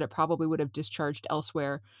 He says that it probably would have discharged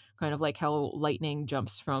elsewhere, kind of like how lightning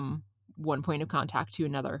jumps from one point of contact to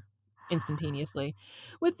another instantaneously,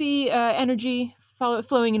 with the energy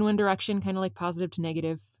flowing in one direction, kind of like positive to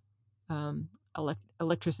negative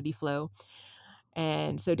electricity flow.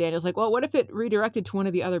 And so Daniel's like, well, what if it redirected to one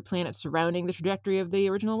of the other planets surrounding the trajectory of the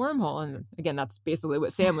original wormhole? And again, that's basically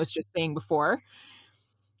what Sam was just saying before.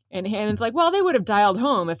 And Hammond's like, well, they would have dialed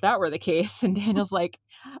home if that were the case. And Daniel's like,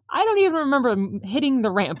 I don't even remember hitting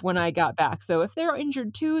the ramp when I got back. So if they're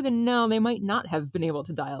injured too, then no, they might not have been able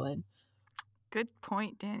to dial in. Good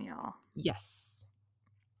point, Daniel. Yes.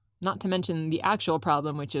 Not to mention the actual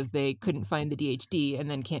problem, which is they couldn't find the DHD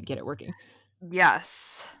and then can't get it working.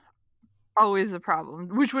 Yes. Always a problem,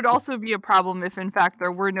 which would also be a problem if, in fact,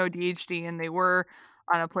 there were no DHD and they were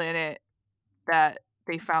on a planet that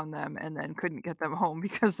they found them and then couldn't get them home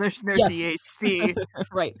because there's no DHD.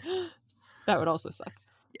 Right. That would also suck.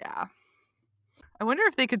 Yeah. I wonder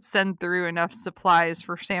if they could send through enough supplies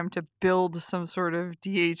for Sam to build some sort of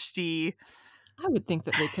DHD. I would think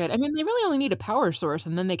that they could. I mean, they really only need a power source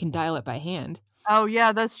and then they can dial it by hand. Oh,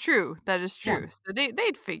 yeah, that's true. That is true. Yeah. So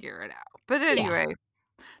they'd figure it out. But anyway,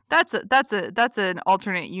 that's an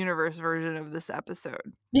alternate universe version of this episode.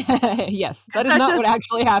 Yes, that is not what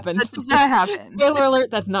actually happens. That does not happen. Spoiler alert,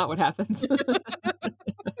 that's not what happens.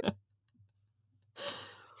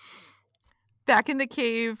 Back in the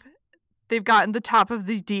cave, they've gotten the top of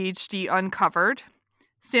the DHD uncovered.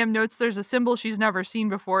 Sam notes there's a symbol she's never seen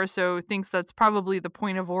before, so thinks that's probably the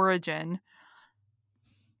point of origin.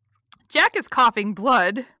 Jack is coughing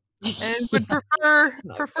blood and would prefer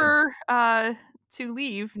to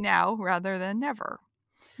leave now rather than never.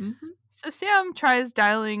 Mm-hmm. So Sam tries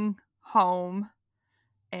dialing home,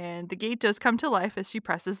 and the gate does come to life as she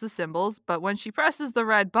presses the symbols, but when she presses the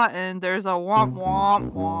red button, there's a womp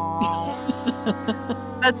womp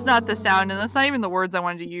womp. That's not the sound, and that's not even the words I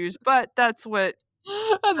wanted to use, but that's what...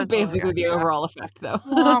 That's basically the overall effect, though.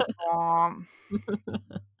 Womp womp.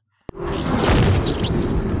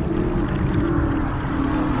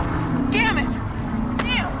 Damn it!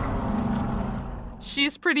 Damn!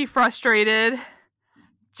 She's pretty frustrated.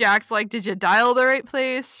 Jack's like, did you dial the right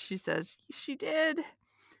place? She says she did.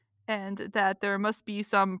 And that there must be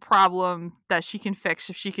some problem that she can fix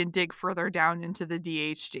if she can dig further down into the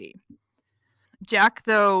DHD. Jack,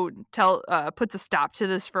 though, puts a stop to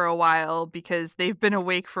this for a while because they've been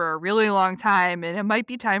awake for a really long time and it might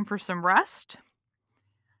be time for some rest.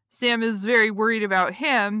 Sam is very worried about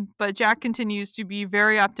him, but Jack continues to be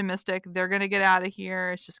very optimistic. They're going to get out of here.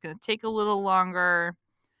 It's just going to take a little longer.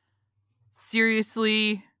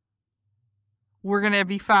 Seriously, we're going to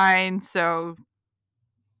be fine. So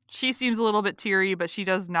she seems a little bit teary, but she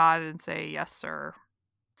does nod and say, yes, sir.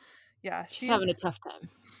 Yeah, she's having a tough time.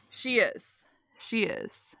 She is. She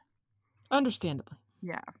is. Understandably.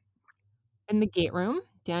 Yeah. In the gate room,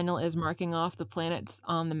 Daniel is marking off the planets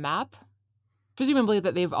on the map, presumably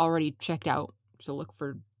that they've already checked out to look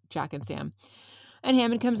for Jack and Sam. And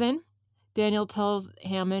Hammond comes in. Daniel tells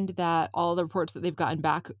Hammond that all the reports that they've gotten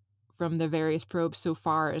back from the various probes so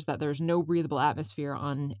far is that there's no breathable atmosphere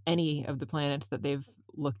on any of the planets that they've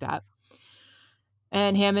looked at.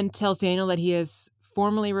 And Hammond tells Daniel that he has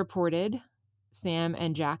formally reported Sam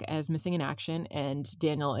and Jack as missing in action, and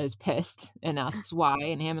Daniel is pissed and asks why,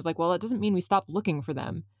 and Hammond's like, well, that doesn't mean we stopped looking for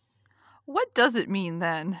them. What does it mean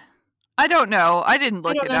then? I don't know. I didn't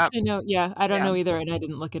look it up. Yeah, I don't know either, and I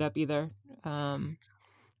didn't look it up either.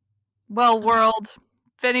 Well, world,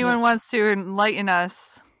 if anyone wants to enlighten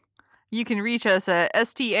us, you can reach us at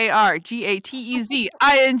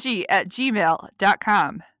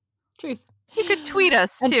stargatezing@gmail.com. Truth. You could tweet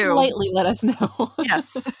us, and too. Politely let us know.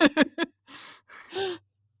 Yes.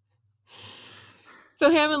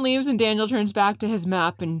 So Hammond leaves and Daniel turns back to his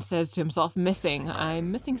map and says to himself, missing.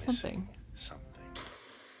 I'm missing something. Missing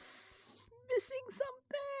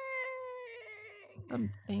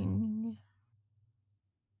something.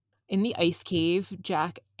 In the ice cave,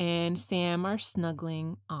 Jack and Sam are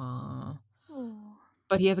snuggling. Aww.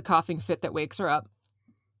 But he has a coughing fit that wakes her up.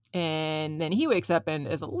 And then he wakes up and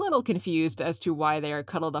is a little confused as to why they are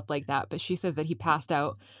cuddled up like that. But she says that he passed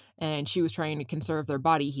out and she was trying to conserve their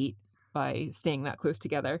body heat by staying that close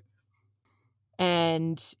together.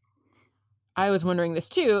 And I was wondering this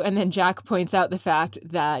too. And then Jack points out the fact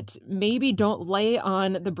that maybe don't lay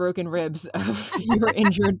on the broken ribs of your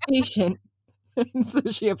injured patient. And so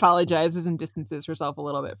she apologizes and distances herself a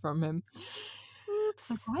little bit from him.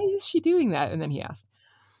 Oops. Like, why is she doing that? And then he asked.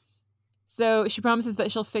 So she promises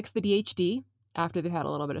that she'll fix the DHD after they've had a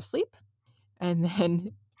little bit of sleep. And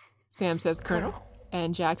then Sam says, Colonel.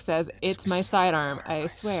 And Jack says, it's my sidearm, I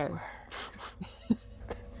swear.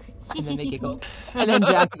 And then they giggle. And then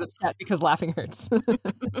Jack is upset because laughing hurts.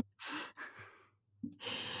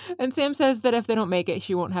 And Sam says that if they don't make it,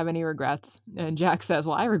 she won't have any regrets. And Jack says,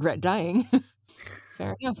 well, I regret dying.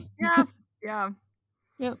 Fair enough. Yeah.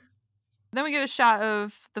 Yep. Then we get a shot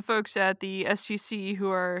of the folks at the SGC who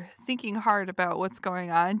are thinking hard about what's going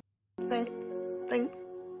on.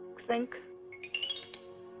 Think.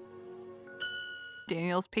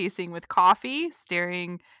 Daniel's pacing with coffee,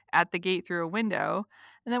 staring at the gate through a window.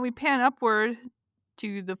 And then we pan upward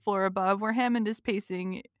to the floor above where Hammond is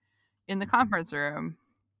pacing in the conference room.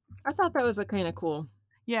 I thought that was a kind of cool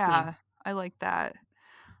Yeah, scene. I like that.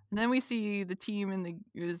 And then we see the team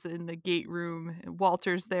is in the gate room.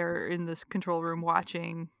 Walter's there in this control room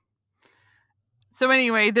watching. So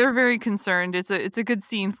anyway, they're very concerned. It's a good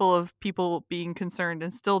scene full of people being concerned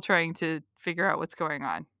and still trying to figure out what's going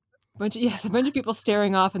on. A bunch of people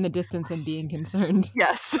staring off in the distance and being concerned.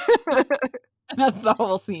 Yes. That's the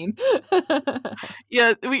whole scene.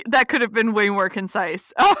 Yeah, that could have been way more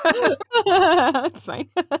concise. That's fine.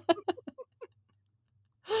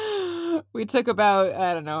 We took about,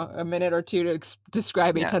 I don't know, a minute or two to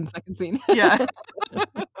describe a 10-second scene. Yeah.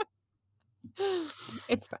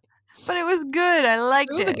 It's fine. But it was good. I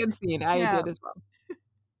liked it. It was a good scene. I did as well.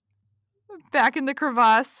 Back in the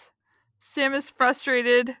crevasse, Sam is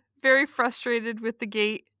frustrated, very frustrated with the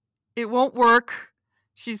gate. It won't work.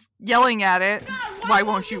 She's yelling at it. Why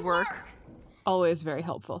won't you work? Always very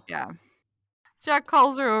helpful. Yeah. Jack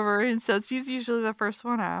calls her over and says he's usually the first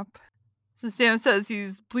one up. So Sam says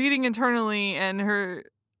he's bleeding internally and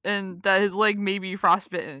that his leg may be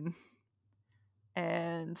frostbitten.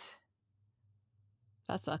 And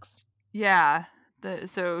that sucks. Yeah.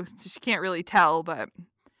 So she can't really tell, but...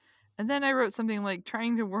 And then I wrote something like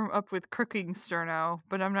trying to warm up with cooking sterno,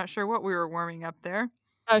 but I'm not sure what we were warming up there.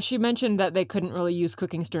 She mentioned that they couldn't really use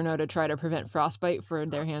cooking sterno to try to prevent frostbite for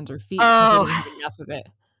their hands or feet. Oh. They didn't have enough of it.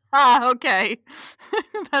 Okay.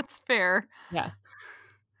 That's fair. Yeah.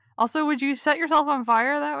 Also, would you set yourself on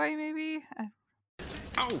fire that way, maybe?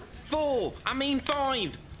 Oh, 4! I mean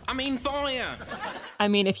 5! I mean fire! I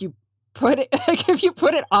mean, if you put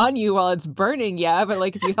it on you while it's burning, yeah, but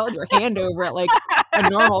like if you held your hand over it like a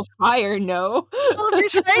normal fire, no. Well,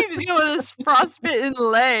 if you're trying to deal with this frostbitten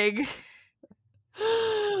leg.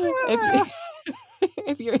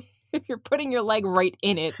 If you're putting your leg right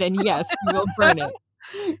in it, then yes, you will burn it.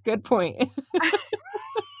 Good point.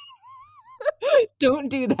 Don't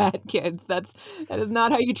do that, kids. That is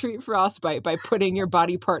not how you treat frostbite, by putting your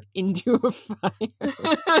body part into a fire.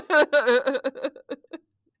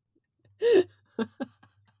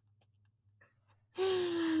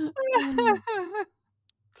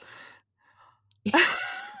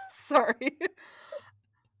 Sorry.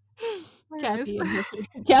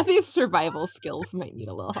 Kathy's survival skills might need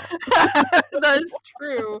a little help. That's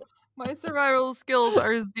true. My survival skills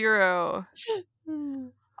are 0.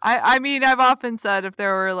 I mean, I've often said if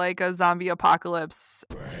there were like a zombie apocalypse,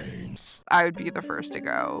 I would be the first to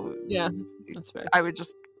go. Yeah, that's fair. I would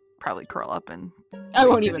just probably curl up and I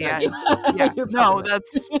won't even yeah. Yeah, no,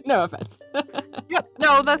 that's no offense. Yep,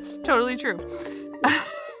 no, that's totally true.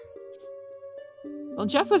 Well,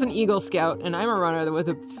 Jeff was an Eagle Scout, and I'm a runner with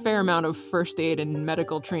a fair amount of first aid and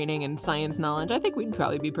medical training and science knowledge. I think we'd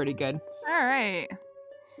probably be pretty good. All right.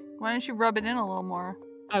 Why don't you rub it in a little more?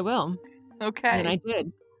 I will. Okay. And I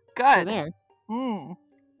did. Good. So there.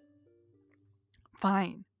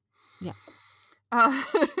 Fine. Yeah.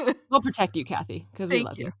 We'll protect you, Kathy, because we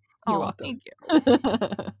love you. You're welcome. Thank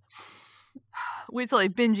you. Wait till I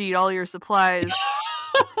binge eat all your supplies.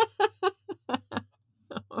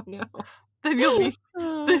 Oh no. Then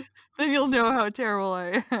you'll know how terrible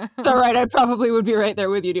I am. It's all right. I probably would be right there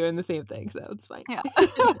with you doing the same thing, so it's fine. Yeah.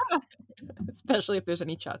 Especially if there's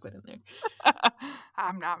any chocolate in there.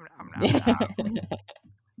 Nom.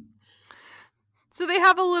 So they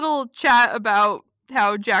have a little chat about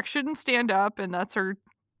how Jack shouldn't stand up, and that's her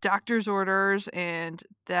doctor's orders, and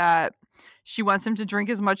that she wants him to drink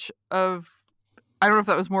as much of, I don't know if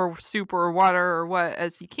that was more soup or water or what,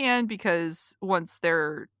 as he can, because once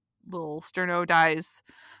their little sterno dies,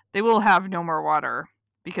 they will have no more water,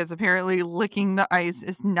 because apparently licking the ice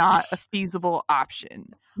is not a feasible option.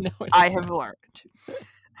 No, I have learned.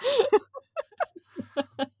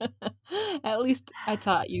 At least I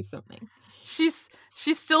taught you something. She's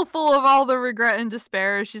still full of all the regret and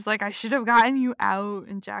despair. She's like, I should have gotten you out.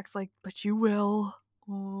 And Jack's like, but you will.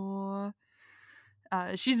 Oh.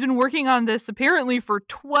 She's been working on this apparently for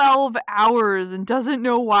 12 hours and doesn't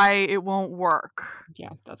know why it won't work. Yeah,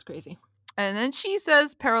 that's crazy. And then she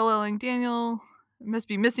says, paralleling Daniel, must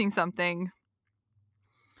be missing something.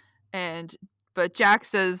 But Jack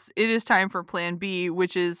says it is time for plan B,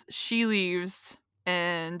 which is she leaves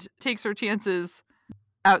and takes her chances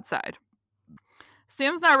outside.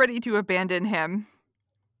 Sam's not ready to abandon him.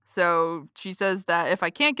 So she says that if I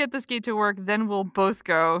can't get this gate to work, then we'll both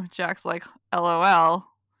go. Jack's like, LOL.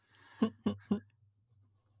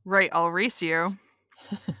 Right, I'll race you.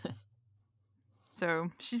 So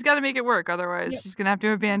she's got to make it work. Otherwise, she's going to have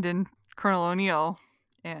to abandon Colonel O'Neill.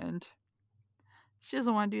 And she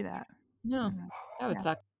doesn't want to do that. No, that would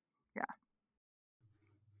suck. Yeah.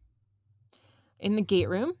 In the gate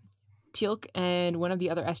room, Teal'c and one of the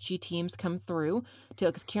other SG teams come through.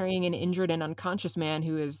 Teal'c is carrying an injured and unconscious man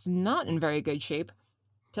who is not in very good shape.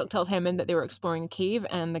 Teal'c tells Hammond that they were exploring a cave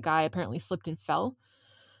and the guy apparently slipped and fell.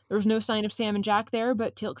 There was no sign of Sam and Jack there,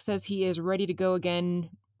 but Teal'c says he is ready to go again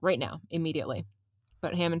right now, immediately.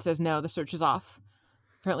 But Hammond says no, the search is off.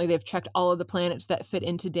 Apparently they've checked all of the planets that fit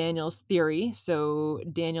into Daniel's theory, so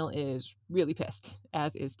Daniel is really pissed,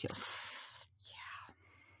 as is Teal'c.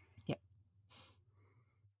 Yeah.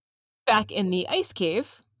 Back in the ice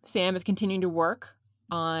cave, Sam is continuing to work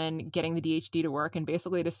on getting the DHD to work and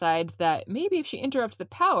basically decides that maybe if she interrupts the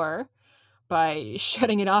power by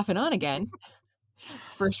shutting it off and on again,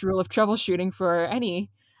 first rule of troubleshooting for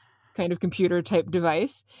any kind of computer type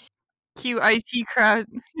device. Cue IT crowd.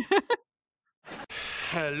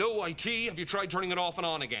 Hello, IT. Have you tried turning it off and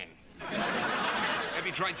on again? Have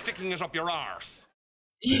you tried sticking it up your arse?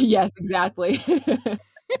 Yes, exactly.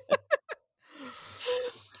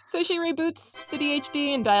 So she reboots the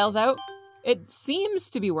DHD and dials out. It seems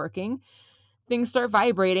to be working. Things start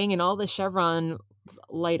vibrating and all the chevrons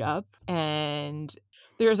light up. And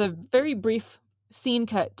there's a very brief scene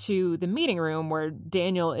cut to the meeting room where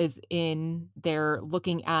Daniel is in there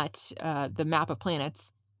looking at the map of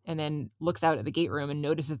planets and then looks out at the gate room and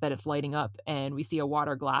notices that it's lighting up. And we see a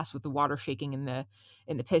water glass with the water shaking in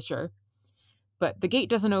the picture. But the gate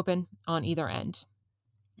doesn't open on either end.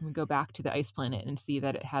 And we go back to the ice planet and see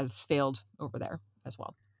that it has failed over there as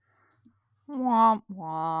well. Womp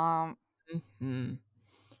womp. Mm-hmm.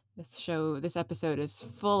 This episode is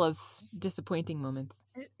full of disappointing moments.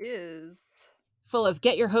 It is. Full of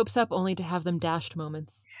get your hopes up only to have them dashed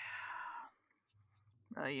moments.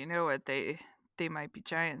 Well, you know what they might be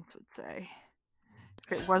giants would say.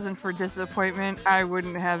 If it wasn't for disappointment, I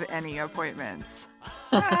wouldn't have any appointments.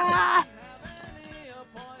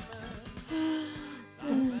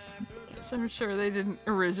 I'm sure they didn't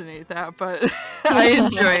originate that, but I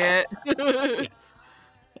enjoy it.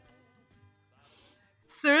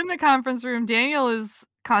 So in the conference room, Daniel is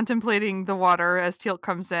contemplating the water as Teal'c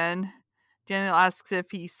comes in. Daniel asks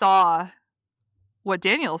if he saw what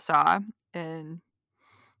Daniel saw, and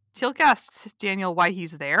Teal'c asks Daniel why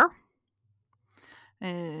he's there.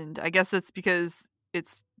 And I guess it's because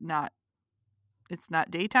it's not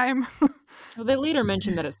daytime. Well, they later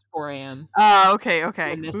mentioned that it's 4 a.m. Okay.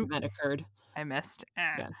 when this event occurred. I missed.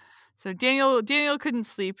 Yeah. So Daniel couldn't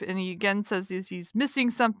sleep, and he again says he's missing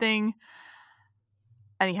something,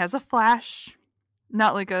 and he has a flash,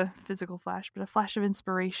 not like a physical flash, but a flash of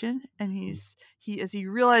inspiration. And as he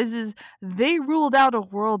realizes they ruled out a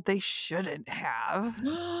world they shouldn't have.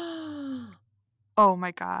 Oh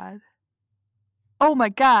my god! Oh my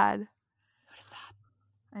god! What is that?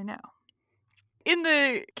 I know. In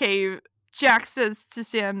the cave, Jack says to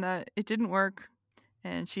Sam that it didn't work.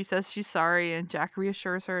 And she says she's sorry, and Jack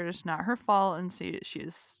reassures her it's not her fault, and she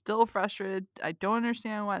is still frustrated. I don't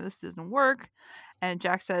understand why this doesn't work. And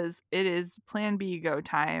Jack says it is Plan B go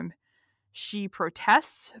time. She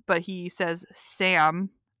protests, but he says, Sam,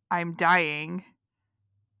 I'm dying,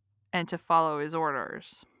 and to follow his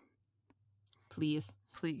orders. Please.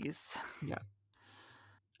 Yeah.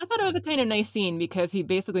 I thought it was a kind of nice scene because he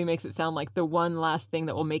basically makes it sound like the one last thing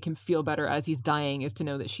that will make him feel better as he's dying is to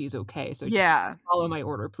know that she's okay. So just follow my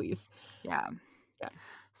order, please. Yeah.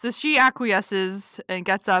 So she acquiesces and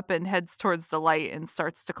gets up and heads towards the light and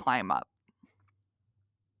starts to climb up.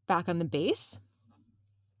 Back on the base,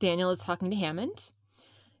 Daniel is talking to Hammond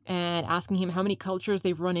and asking him how many cultures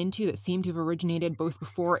they've run into that seem to have originated both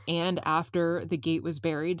before and after the gate was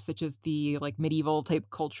buried, such as the medieval type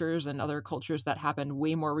cultures and other cultures that happened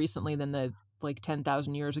way more recently than the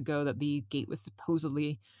 10,000 years ago that the gate was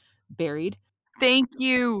supposedly buried. Thank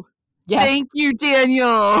you. Yes. Thank you,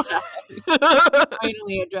 Daniel.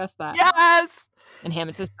 Finally addressed that. Yes. And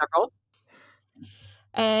Hammond says several.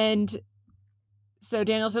 And so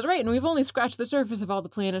Daniel says, right, and we've only scratched the surface of all the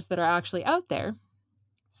planets that are actually out there.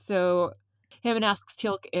 So Hammond asks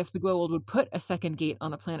Teal'c if the Glowold would put a second gate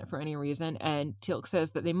on a planet for any reason, and Teal'c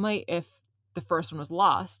says that they might if the first one was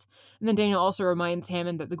lost. And then Daniel also reminds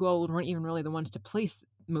Hammond that the Glowold weren't even really the ones to place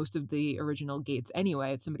most of the original gates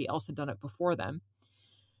anyway. Somebody else had done it before them.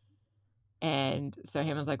 And so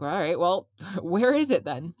Hammond's like, well, all right, well, where is it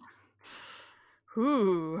then?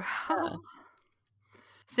 Ooh.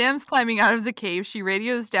 Sam's climbing out of the cave. She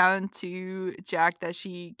radios down to Jack that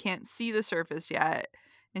she can't see the surface yet.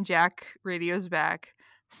 And Jack radios back.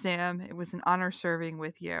 Sam, it was an honor serving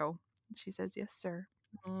with you. She says, yes, sir.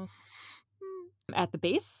 At the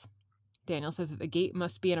base, Daniel says that the gate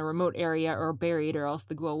must be in a remote area or buried, or else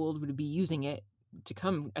the Goa'uld would be using it to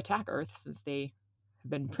come attack Earth, since they have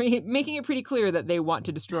been making it pretty clear that they want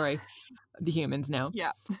to destroy the humans now.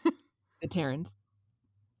 Yeah. The Terrans.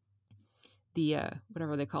 The,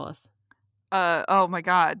 whatever they call us. Oh my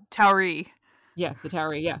god. Tauri. Yeah, the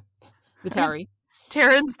Tauri, yeah. The Tauri.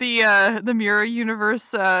 Terrans, the Mirror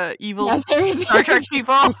Universe evil Yes, they're Star Trek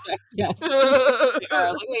people. Yes. I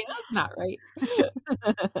was like, wait, that's not right.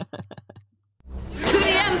 To the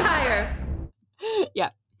Empire! Yeah.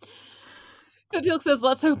 So Teal'c says,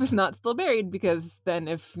 let's hope it's not still buried, because then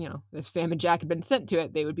if Sam and Jack had been sent to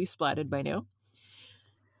it, they would be splatted by now.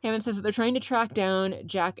 Hammond says that they're trying to track down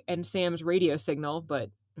Jack and Sam's radio signal, but,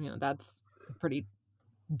 that's a pretty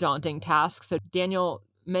daunting task. So Daniel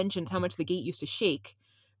mentions how much the gate used to shake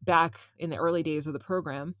back in the early days of the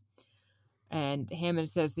program. And Hammond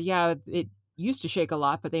says that, yeah, it used to shake a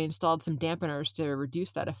lot, but they installed some dampeners to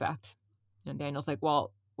reduce that effect. And Daniel's like,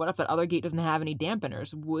 well, what if that other gate doesn't have any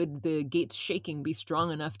dampeners? Would the gate's shaking be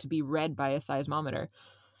strong enough to be read by a seismometer?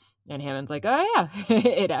 And Hammond's like, oh yeah,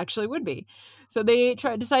 it actually would be. So they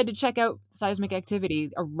decide to check out seismic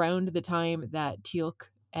activity around the time that Teal'c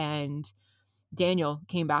and Daniel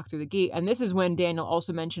came back through the gate. And this is when Daniel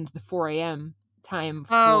also mentions the 4 a.m. time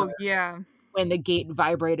Yeah. when the gate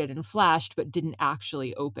vibrated and flashed but didn't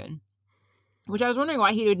actually open. Which I was wondering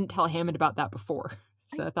why he didn't tell Hammond about that before.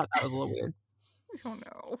 So I thought that was a little weird. I don't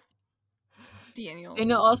know. Daniel.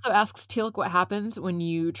 Daniel also asks Teal'c what happens when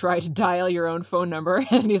you try to dial your own phone number.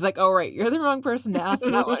 And he's like, oh, right, you're the wrong person to ask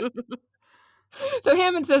that one. So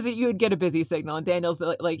Hammond says that you would get a busy signal. And Daniel's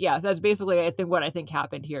like, yeah, that's basically what I think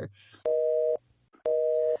happened here.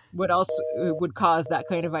 What else would cause that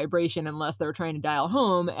kind of vibration unless they were trying to dial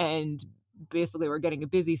home and basically were getting a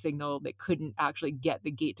busy signal that couldn't actually get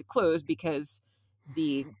the gate to close, because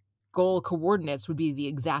the goal coordinates would be the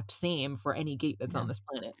exact same for any gate that's on this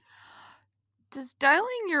planet. Does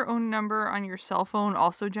dialing your own number on your cell phone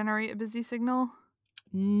also generate a busy signal?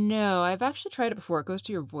 No, I've actually tried it before. It goes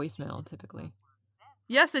to your voicemail typically.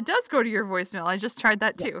 Yes, it does go to your voicemail. I just tried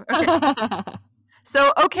that too.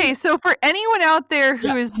 Okay. So for anyone out there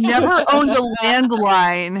who has never owned a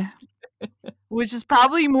landline, which is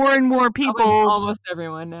probably more and more people. Almost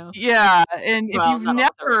everyone now. Yeah, and if you've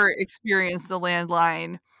never experienced a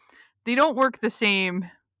landline, they don't work the same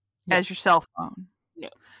as your cell phone. No.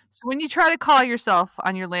 So when you try to call yourself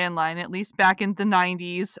on your landline, at least back in the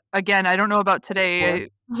 90s, again, I don't know about today.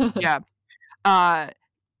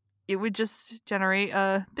 It would just generate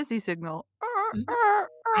a busy signal.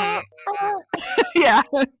 Yeah.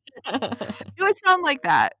 It would sound like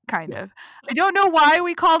that, kind of. I don't know why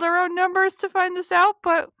we called our own numbers to find this out,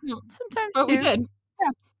 but sometimes we did.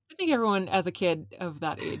 Yeah. I think everyone as a kid of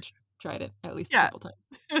that age tried it at least a couple times.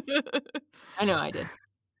 I know I did.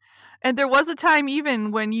 And there was a time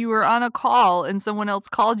even when you were on a call and someone else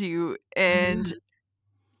called you and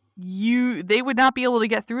they would not be able to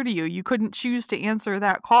get through to you. You couldn't choose to answer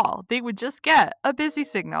that call. They would just get a busy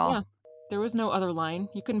signal. Yeah. There was no other line.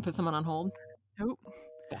 You couldn't put someone on hold. Nope.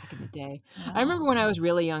 Back in the day. I remember when I was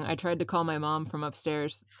really young, I tried to call my mom from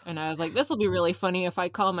upstairs, and I was like, this will be really funny if I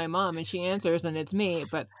call my mom and she answers and it's me,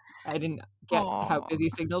 but I didn't get how busy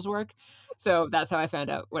signals work. So that's how I found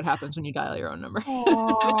out what happens when you dial your own number.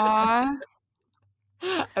 Aww.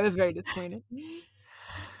 I was very disappointed.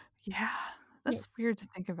 Yeah. That's weird to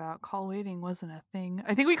think about. Call waiting wasn't a thing.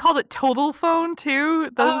 I think we called it Total Phone too.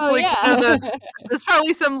 There's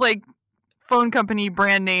probably some like phone company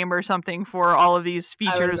brand name or something for all of these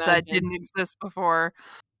features that didn't exist before.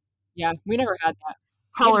 Yeah, we never had that.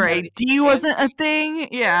 Caller ID wasn't a thing.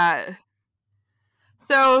 Yeah.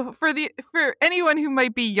 So for anyone who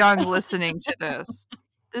might be young listening to this,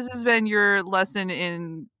 this has been your lesson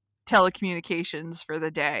in telecommunications for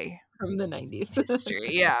the day. From the 90s. History,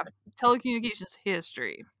 yeah. Telecommunications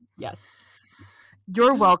history. Yes.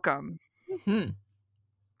 You're welcome. Mm-hmm.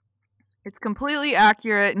 It's completely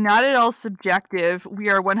accurate, not at all subjective. We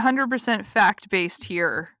are 100% fact-based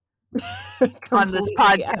here on this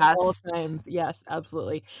podcast. At all times. Yes,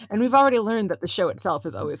 absolutely. And we've already learned that the show itself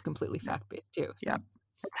is always completely fact-based too. So. Yeah.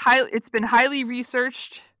 It's been highly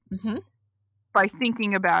researched by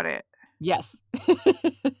thinking about it. Yes.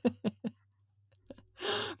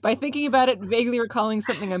 By thinking about it, vaguely recalling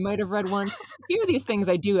something I might have read once. A few of these things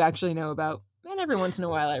I do actually know about. And every once in a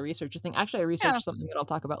while I research a thing. Actually, I researched something that I'll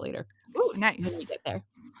talk about later. Ooh, nice. When we get there.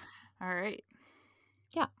 All right.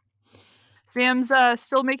 Yeah. Sam's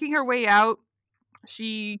still making her way out.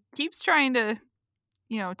 She keeps trying to,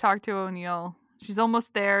 talk to O'Neill. She's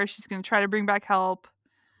almost there. She's going to try to bring back help.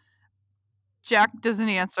 Jack doesn't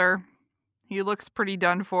answer. He looks pretty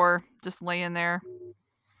done for, just laying there.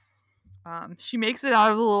 She makes it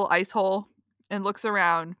out of the little ice hole and looks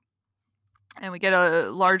around, and we get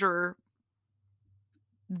a larger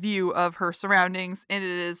view of her surroundings, and it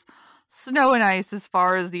is snow and ice as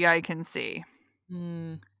far as the eye can see.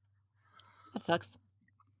 That sucks.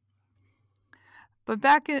 But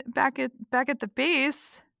back at the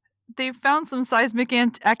base, they've found some seismic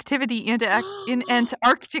activity in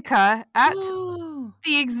Antarctica at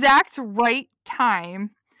the exact right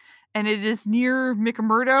time, and it is near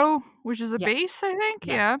McMurdo, which is a base, I think.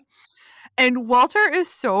 Yes. Yeah. And Walter is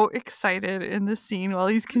so excited in this scene while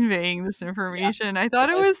he's conveying this information. I thought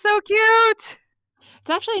it was so cute. It's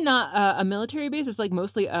actually not a military base. It's like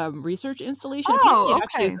mostly a research installation. Oh, Apparently it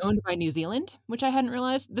actually is okay. owned by New Zealand, which I hadn't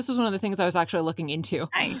realized. This was one of the things I was actually looking into.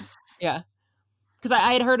 Nice. Yeah. Because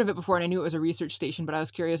I had heard of it before and I knew it was a research station, but I was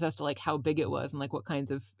curious as to like how big it was and like what kinds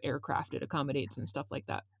of aircraft it accommodates and stuff like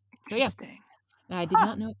that. So yeah, Interesting. I did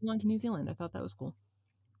not know it belonged to New Zealand. I thought that was cool.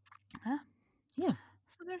 Huh. Yeah.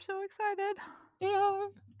 So they're so excited. They are.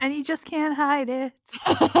 And he just can't hide it.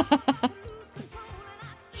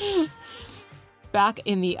 Back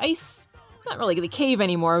in the ice, not really the cave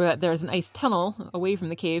anymore, but there's an ice tunnel away from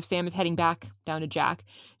the cave. Sam is heading back down to Jack.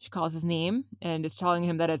 She calls his name and is telling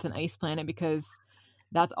him that it's an ice planet because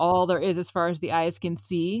that's all there is as far as the eyes can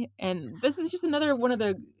see. And this is just another one of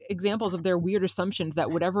the examples of their weird assumptions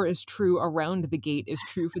that whatever is true around the gate is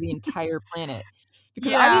true for the entire planet.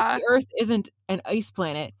 Because obviously Earth isn't an ice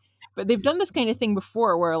planet, but they've done this kind of thing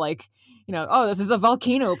before where like, you know, oh, this is a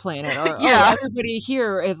volcano planet, or oh, everybody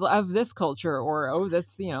here is of this culture, or oh,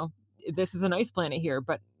 this, you know, this is an ice planet here.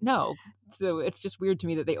 But no, so it's just weird to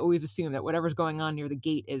me that they always assume that whatever's going on near the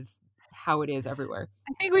gate is how it is everywhere.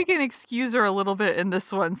 I think we can excuse her a little bit in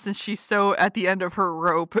this one since she's so at the end of her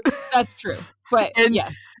rope. That's true, but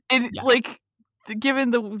like,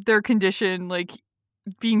 given their condition, like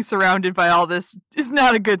being surrounded by all this is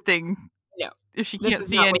not a good thing. No, if she can't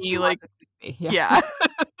see any, like,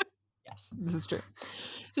 Yes, this is true.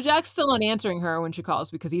 So Jack's still not answering her when she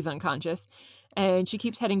calls because he's unconscious. And she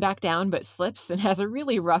keeps heading back down, but slips and has a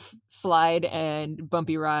really rough slide and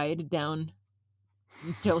bumpy ride down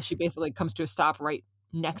until she basically comes to a stop right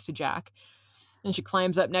next to Jack. And she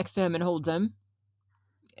climbs up next to him and holds him.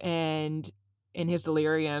 And in his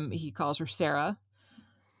delirium, he calls her Sarah.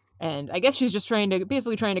 And I guess she's just trying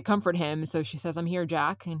to comfort him. So she says, "I'm here,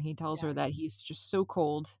 Jack." And he tells her that he's just so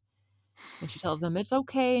cold. And she tells him it's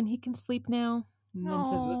okay and he can sleep now. And then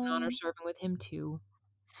says it was an honor serving with him too.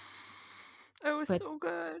 It was so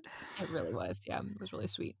good. It really was. Yeah, it was really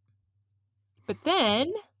sweet. But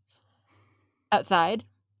then, outside,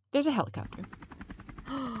 there's a helicopter.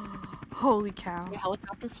 Holy cow. A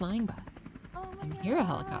helicopter flying by. I hear a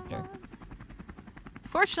helicopter.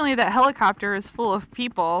 Fortunately, that helicopter is full of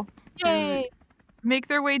people who make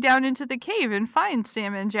their way down into the cave and find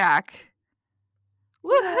Sam and Jack.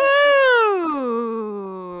 Woohoo!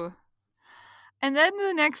 And then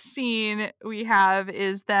the next scene we have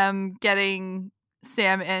is them getting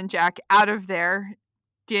Sam and Jack out of there.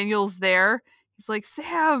 Daniel's there. He's like,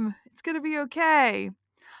 "Sam, it's going to be okay."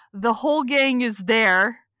 The whole gang is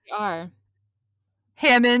there. They are.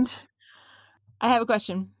 Hammond. I have a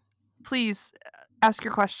question. Please ask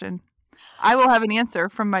your question. I will have an answer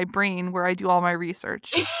from my brain where I do all my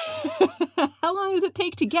research. How long does it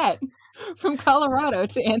take to get from Colorado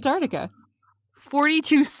to Antarctica?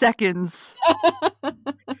 42 seconds.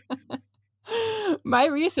 My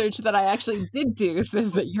research that I actually did do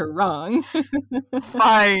says that you're wrong.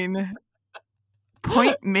 Fine.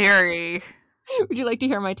 Point Mary. Would you like to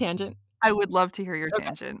hear my tangent? I would love to hear your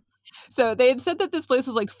tangent. So they had said that this place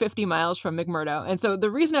was like 50 miles from McMurdo. And so the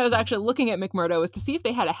reason I was actually looking at McMurdo was to see if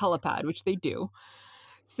they had a helipad, which they do.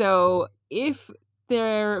 So if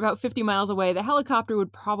they're about 50 miles away, the helicopter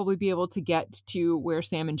would probably be able to get to where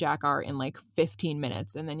Sam and Jack are in like 15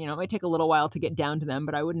 minutes. And then, you know, it might take a little while to get down to them,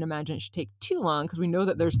 but I wouldn't imagine it should take too long because we know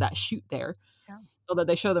that there's that chute there. Yeah. Although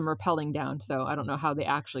they show them rappelling down. So I don't know how they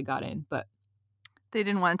actually got in, but they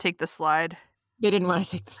didn't want to take the slide. They didn't want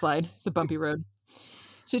to take the slide. It's a bumpy road.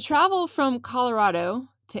 To travel from Colorado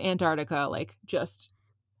to Antarctica, like just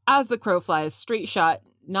as the crow flies, straight shot,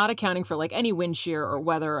 not accounting for like any wind shear or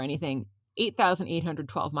weather or anything,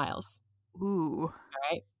 8,812 miles. Ooh. All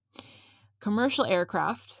right. Commercial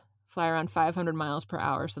aircraft fly around 500 miles per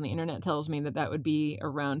hour. So the internet tells me that would be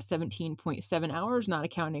around 17.7 hours, not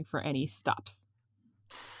accounting for any stops.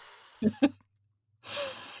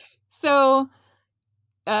 So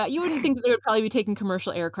you wouldn't think that they would probably be taking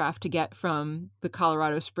commercial aircraft to get from the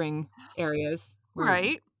Colorado Spring areas.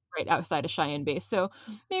 Right. right outside of Cheyenne Base. So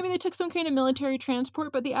maybe they took some kind of military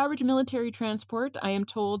transport, but the average military transport, I am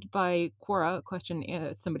told by Quora, a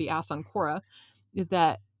question somebody asked on Quora, is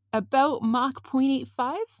that about Mach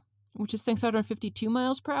 0.85, which is 652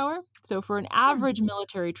 miles per hour. So for an average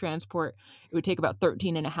military transport, it would take about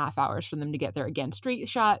 13 and a half hours for them to get there. Again, straight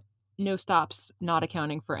shot, no stops, not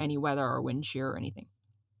accounting for any weather or wind shear or anything.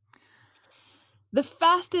 The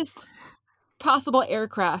fastest possible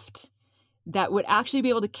aircraft that would actually be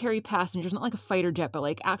able to carry passengers, not like a fighter jet, but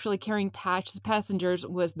like actually carrying passengers,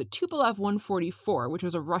 was the Tupolev 144, which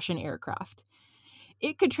was a Russian aircraft.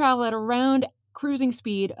 It could travel at around cruising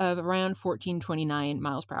speed of around 1429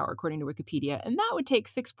 miles per hour, according to Wikipedia, and that would take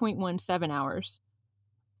 6.17 hours.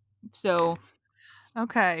 So,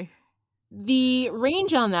 Okay. the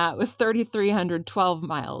range on that was 3,312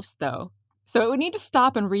 miles, though. So it would need to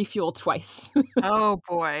stop and refuel twice. Oh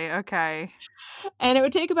boy. Okay. And it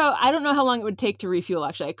would take about, I don't know how long it would take to refuel,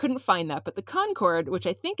 actually. I couldn't find that. But the Concorde, which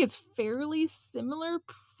I think is fairly similar,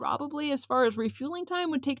 probably as far as refueling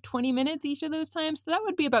time, would take 20 minutes each of those times. So that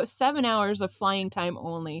would be about 7 hours of flying time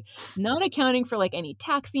only, not accounting for like any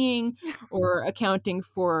taxiing or accounting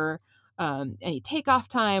for any takeoff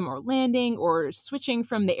time or landing or switching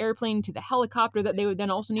from the airplane to the helicopter that they would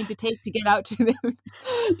then also need to take to get out to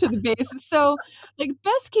the base. So, like,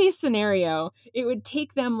 best case scenario, it would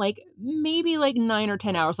take them like maybe like 9 or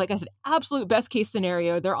 10 hours. Like I said, absolute best case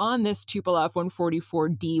scenario, they're on this Tupolev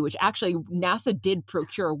 144D, which actually NASA did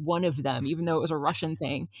procure one of them, even though it was a Russian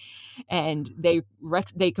thing, and they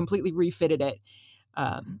completely refitted it.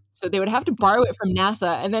 So they would have to borrow it from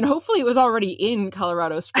NASA, and then hopefully it was already in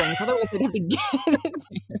Colorado Springs. Otherwise, they'd have to get it there.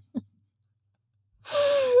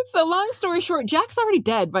 So long story short, Jack's already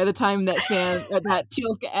dead by the time that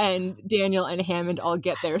Teal'c and Daniel and Hammond all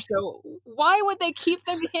get there. So why would they keep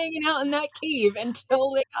them hanging out in that cave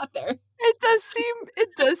until they got there? It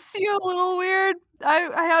does seem a little weird.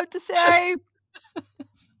 I have to say.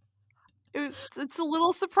 It's a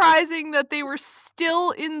little surprising that they were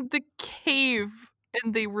still in the cave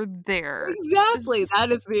and they were there. Exactly.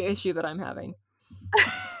 That is the issue that I'm having.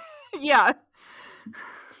 Yeah.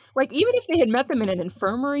 Like, even if they had met them in an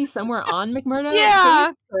infirmary somewhere on McMurdo,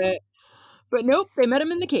 Yeah. But nope, they met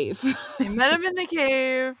him in the cave. They met him in the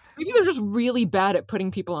cave. Maybe they're just really bad at putting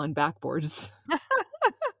people on backboards.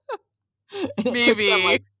 And it took them Maybe.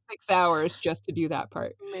 like 6 hours just to do that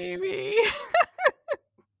part. Maybe.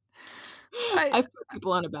 I've put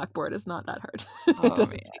people on a backboard. It's not that hard. Oh, It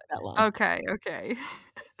doesn't man. take that long. Okay.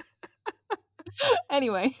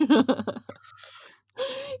 Anyway. Yeah.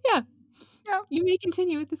 Yep. You may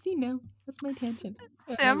continue with the scene now. That's my tangent.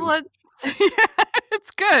 Sam,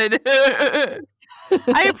 it's good.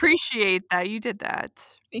 I appreciate that you did that.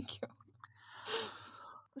 Thank you.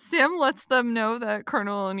 Sam lets them know that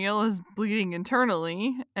Colonel O'Neill is bleeding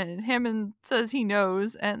internally, and Hammond says he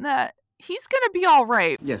knows and that he's gonna be all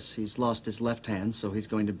right. Yes, he's lost his left hand, so he's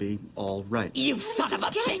going to be all right. You son of a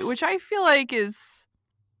bitch! Which I feel like is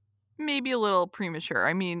maybe a little premature.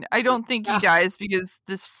 I mean, I don't think he dies because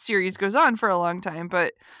this series goes on for a long time,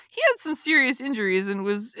 but he had some serious injuries and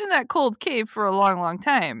was in that cold cave for a long, long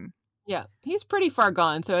time. Yeah, he's pretty far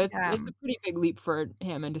gone, so it's Yeah. a pretty big leap for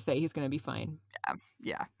Hammond to say he's going to be fine.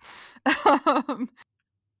 Yeah. But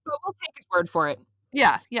we'll take his word for it.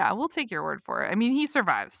 Yeah, we'll take your word for it. I mean, he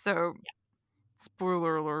survives, so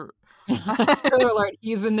spoiler alert. Spoiler alert,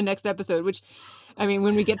 he's in the next episode, which, I mean,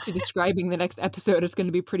 when we get to describing the next episode, it's going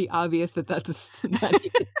to be pretty obvious that that he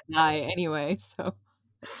could die anyway, so.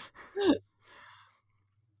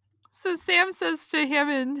 So Sam says to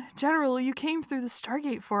Hammond, General, you came through the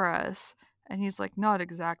Stargate for us. And he's like, not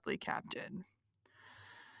exactly, Captain.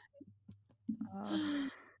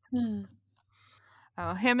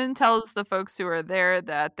 Hammond tells the folks who are there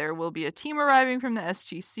that there will be a team arriving from the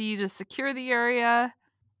SGC to secure the area,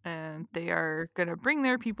 and they are going to bring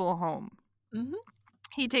their people home. Mm-hmm.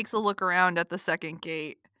 He takes a look around at the second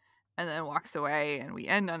gate and then walks away, and we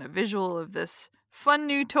end on a visual of this fun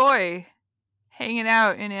new toy hanging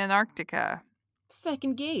out in Antarctica.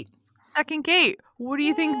 Second gate. Second gate. What do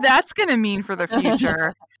you think that's going to mean for the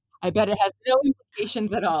future? I bet it has no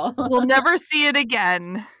implications at all. We'll never see it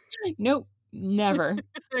again. Nope, never.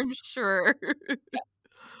 I'm sure.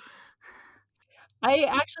 I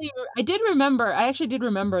actually did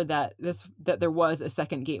remember that there was a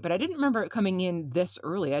second gate, but I didn't remember it coming in this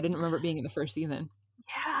early. I didn't remember it being in the first season.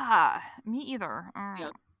 Yeah, me either. Yeah.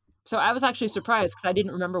 So I was actually surprised because I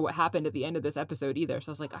didn't remember what happened at the end of this episode either.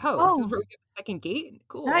 So I was like, oh, this is where we get the second gate?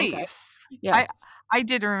 Cool. Nice. Okay. Yeah. I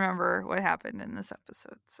did remember what happened in this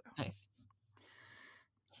episode. So Nice.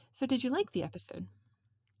 So did you like the episode?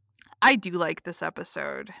 I do like this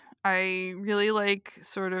episode. I really like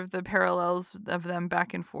sort of the parallels of them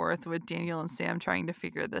back and forth with Daniel and Sam trying to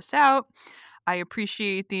figure this out. I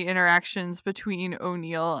appreciate the interactions between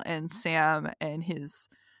O'Neill and Sam and his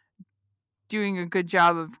doing a good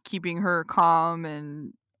job of keeping her calm,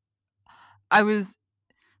 and I was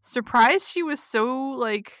surprised she was so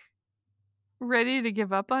like ready to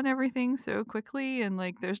give up on everything so quickly, and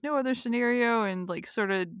like there's no other scenario, and like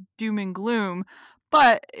sort of doom and gloom,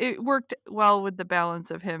 but it worked well with the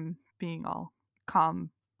balance of him being all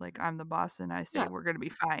calm, like I'm the boss and I say we're gonna be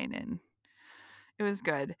fine, and it was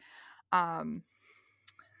good.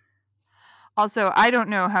 Also, I don't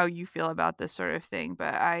know how you feel about this sort of thing,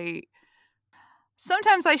 but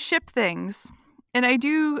sometimes I ship things. And I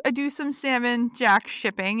do some Sam and Jack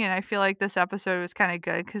shipping, and I feel like this episode was kind of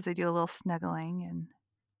good because they do a little snuggling, and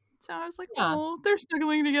so I was like, oh, they're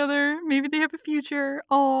snuggling together. Maybe they have a future.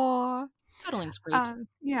 Oh, Cuddling's great.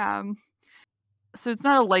 Yeah. So it's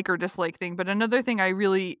not a like or dislike thing, but another thing I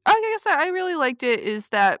really liked it is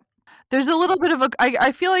that there's a little bit of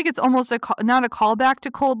I feel like it's almost not a callback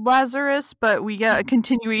to Cold Lazarus, but we get a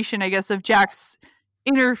continuation, I guess, of Jack's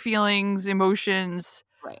inner feelings, emotions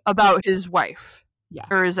about his wife. Yeah.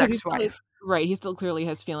 Or his ex-wife. He still clearly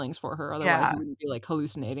has feelings for her. Otherwise, he wouldn't be like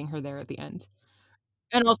hallucinating her there at the end.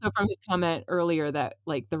 And also from his comment earlier that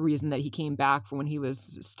like the reason that he came back from when he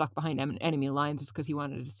was stuck behind enemy lines is because he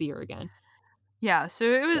wanted to see her again. Yeah, so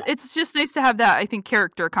it's just nice to have that, I think,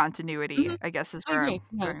 character continuity, I guess is where I'm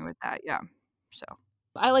going with that. Yeah. So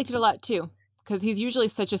I liked it a lot too, because he's usually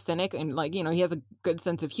such a cynic, and like, you know, he has a good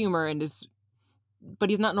sense of humor and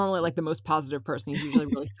but he's not normally like the most positive person. He's usually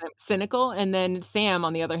really cynical. And then Sam,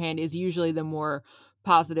 on the other hand, is usually the more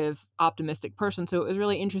positive, optimistic person. So it was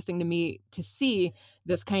really interesting to me to see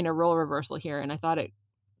this kind of role reversal here. And I thought it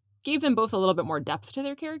gave them both a little bit more depth to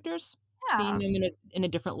their characters, seeing them in a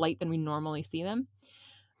different light than we normally see them.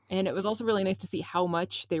 And it was also really nice to see how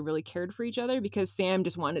much they really cared for each other, because Sam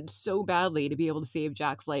just wanted so badly to be able to save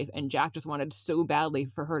Jack's life, and Jack just wanted so badly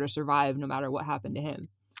for her to survive no matter what happened to him.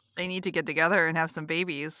 They need to get together and have some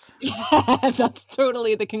babies. Yeah, that's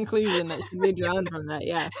totally the conclusion that can be drawn from that.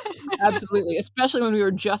 Yeah, absolutely. Especially when we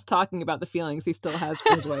were just talking about the feelings he still has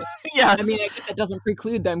for his wife. Yes. I mean, I guess that doesn't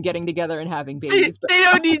preclude them getting together and having babies. But they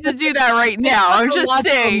don't need to do that right now. I'm just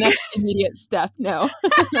saying. Next immediate step, no.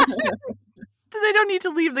 They don't need to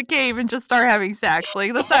leave the cave and just start having sex.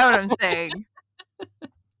 Like, that's not what I'm saying.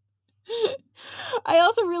 I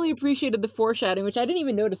also really appreciated the foreshadowing, which I didn't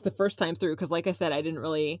even notice the first time through, because like I said, I didn't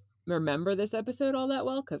really remember this episode all that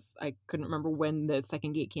well, because I couldn't remember when the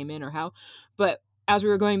second gate came in or how. But as we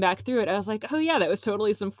were going back through it, I was like, oh yeah, that was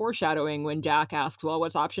totally some foreshadowing when Jack asks, well,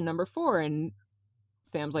 what's option number 4? And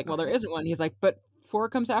Sam's like, well, there isn't one. He's like, but 4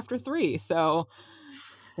 comes after 3. So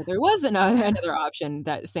there was another option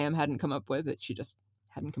that Sam hadn't come up with, that she just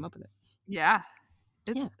hadn't come up with it. Yeah.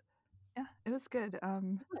 Yeah, it was good.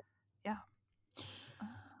 Yeah.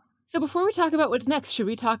 So before we talk about what's next, should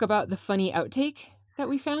we talk about the funny outtake that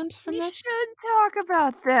we found from this? We should talk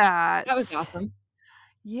about that. That was awesome.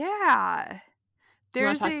 Yeah.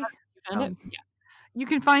 There's you found it? Yeah. You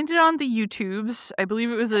can find it on the YouTubes. I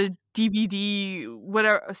believe it was a DVD,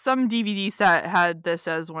 whatever. Some DVD set had this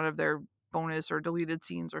as one of their bonus or deleted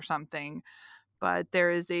scenes or something. But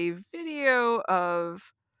there is a video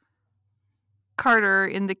of Carter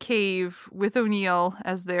in the cave with O'Neill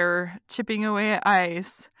as they're chipping away at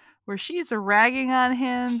ice, where she's ragging on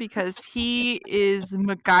him because he is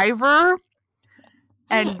MacGyver,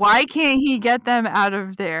 and why can't he get them out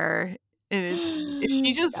of there? And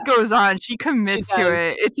she just goes on. She commits to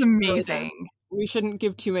it. It's amazing. We shouldn't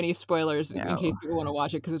give too many spoilers in case people want to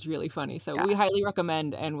watch it, because it's really funny. So we highly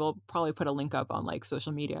recommend, and we'll probably put a link up on like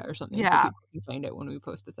social media or something so people can find it when we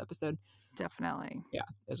post this episode. Definitely. Yeah,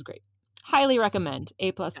 it was great. Highly recommend.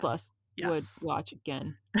 A++. Yes. Would watch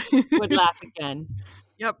again. Would laugh again.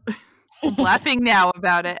 Yep. I'm laughing now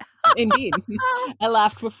about it. Indeed. I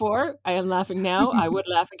laughed before. I am laughing now. I would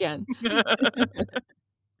laugh again.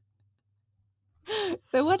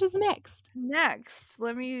 So what is next? Next,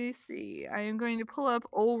 let me see. I am going to pull up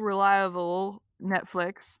Old Reliable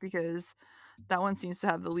Netflix, because that one seems to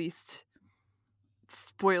have the least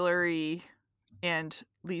spoilery and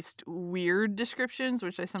least weird descriptions,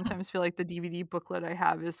 which I sometimes feel like the DVD booklet I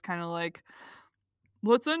have is kind of like,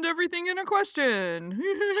 let's end everything in a question.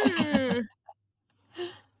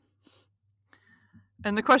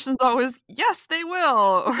 And the question's always, yes, they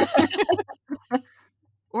will.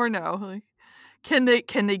 Or no. Like, can they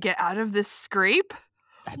get out of this scrape?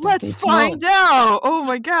 Let's find out. Oh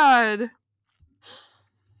my god.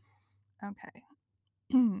 Okay.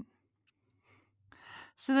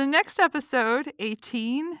 So the next episode,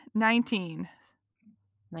 1819.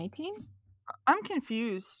 19? I'm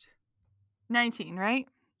confused. 19, right?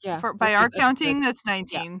 Yeah. By our counting, that's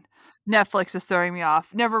 19. Yeah. Netflix is throwing me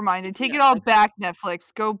off. Never mind. I take it all back,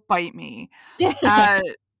 Netflix. Go bite me. So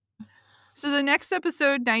the next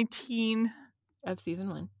episode, 19 of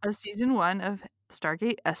season 1 of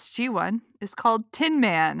Stargate SG-1 is called Tin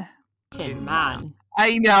Man. Tin Man.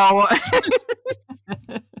 I know.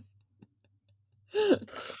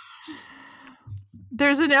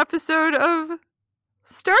 There's an episode of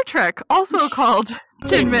Star Trek also called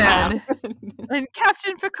Tin Man. And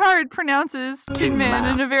Captain Picard pronounces Tin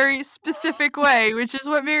Man in a very specific way, which is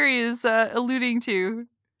what Mary is alluding to.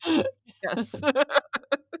 Yes.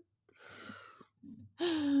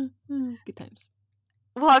 Good times.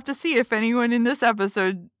 We'll have to see if anyone in this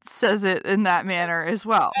episode says it in that manner as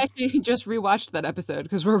well. I actually just rewatched that episode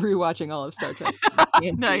because we're rewatching all of Star Trek.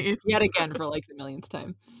 Nice. Yet again for like the millionth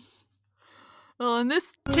time. Well, in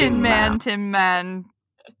this Tin Man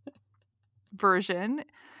version,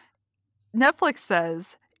 Netflix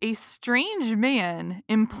says a strange man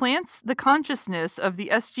implants the consciousness of the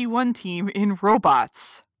SG-1 team in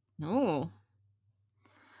robots. Oh.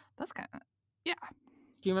 That's kind of, yeah.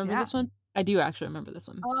 Do you remember this one? I do actually remember this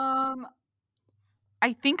one.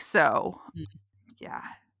 I think so. Yeah.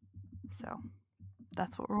 So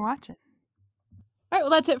that's what we're watching. All right, well,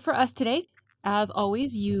 that's it for us today. As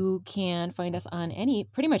always, you can find us on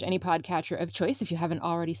pretty much any podcatcher of choice. If you haven't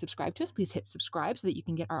already subscribed to us, please hit subscribe so that you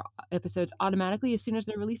can get our episodes automatically as soon as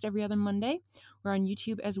they're released every other Monday. We're on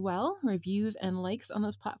YouTube as well. Reviews and likes on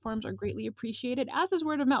those platforms are greatly appreciated, as is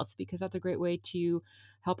word of mouth, because that's a great way to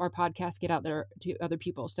help our podcast get out there to other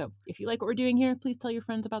people. So if you like what we're doing here, please tell your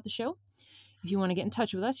friends about the show. If you want to get in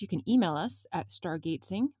touch with us, you can email us at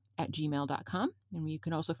stargatesing@gmail.com. And you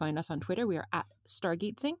can also find us on Twitter. We are at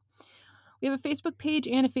stargatesing. We have a Facebook page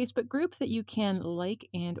and a Facebook group that you can like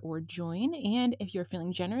and or join. And if you're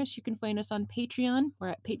feeling generous, you can find us on Patreon. We're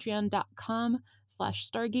at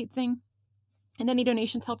patreon.com/stargatesing. And any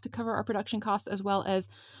donations help to cover our production costs, as well as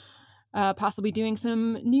possibly doing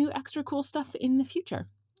some new extra cool stuff in the future.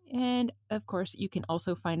 And of course, you can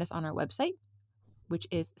also find us on our website, which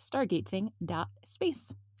is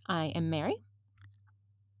stargatesing.space. I am Mary.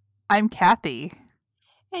 I'm Kathy.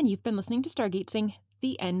 And you've been listening to Stargatesing,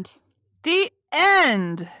 the end. The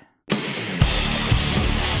end!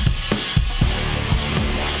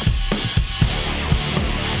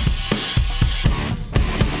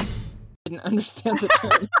 Didn't understand the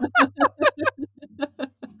term.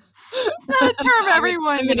 It's not a term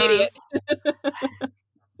everyone I'm an knows. idiot.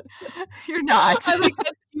 You're not. I like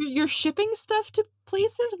that you're shipping stuff to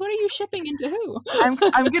places. What are you shipping into who? I'm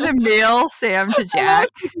gonna mail Sam to Jack.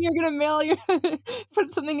 You're gonna mail put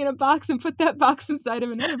something in a box and put that box inside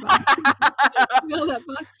of another box. Mail that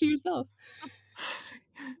box to yourself.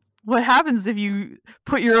 What happens if you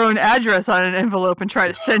put your own address on an envelope and try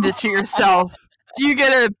to send it to yourself? Do you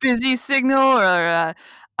get a busy signal, or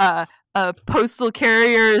a postal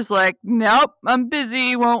carrier is like, nope, I'm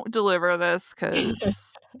busy, won't deliver this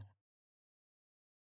because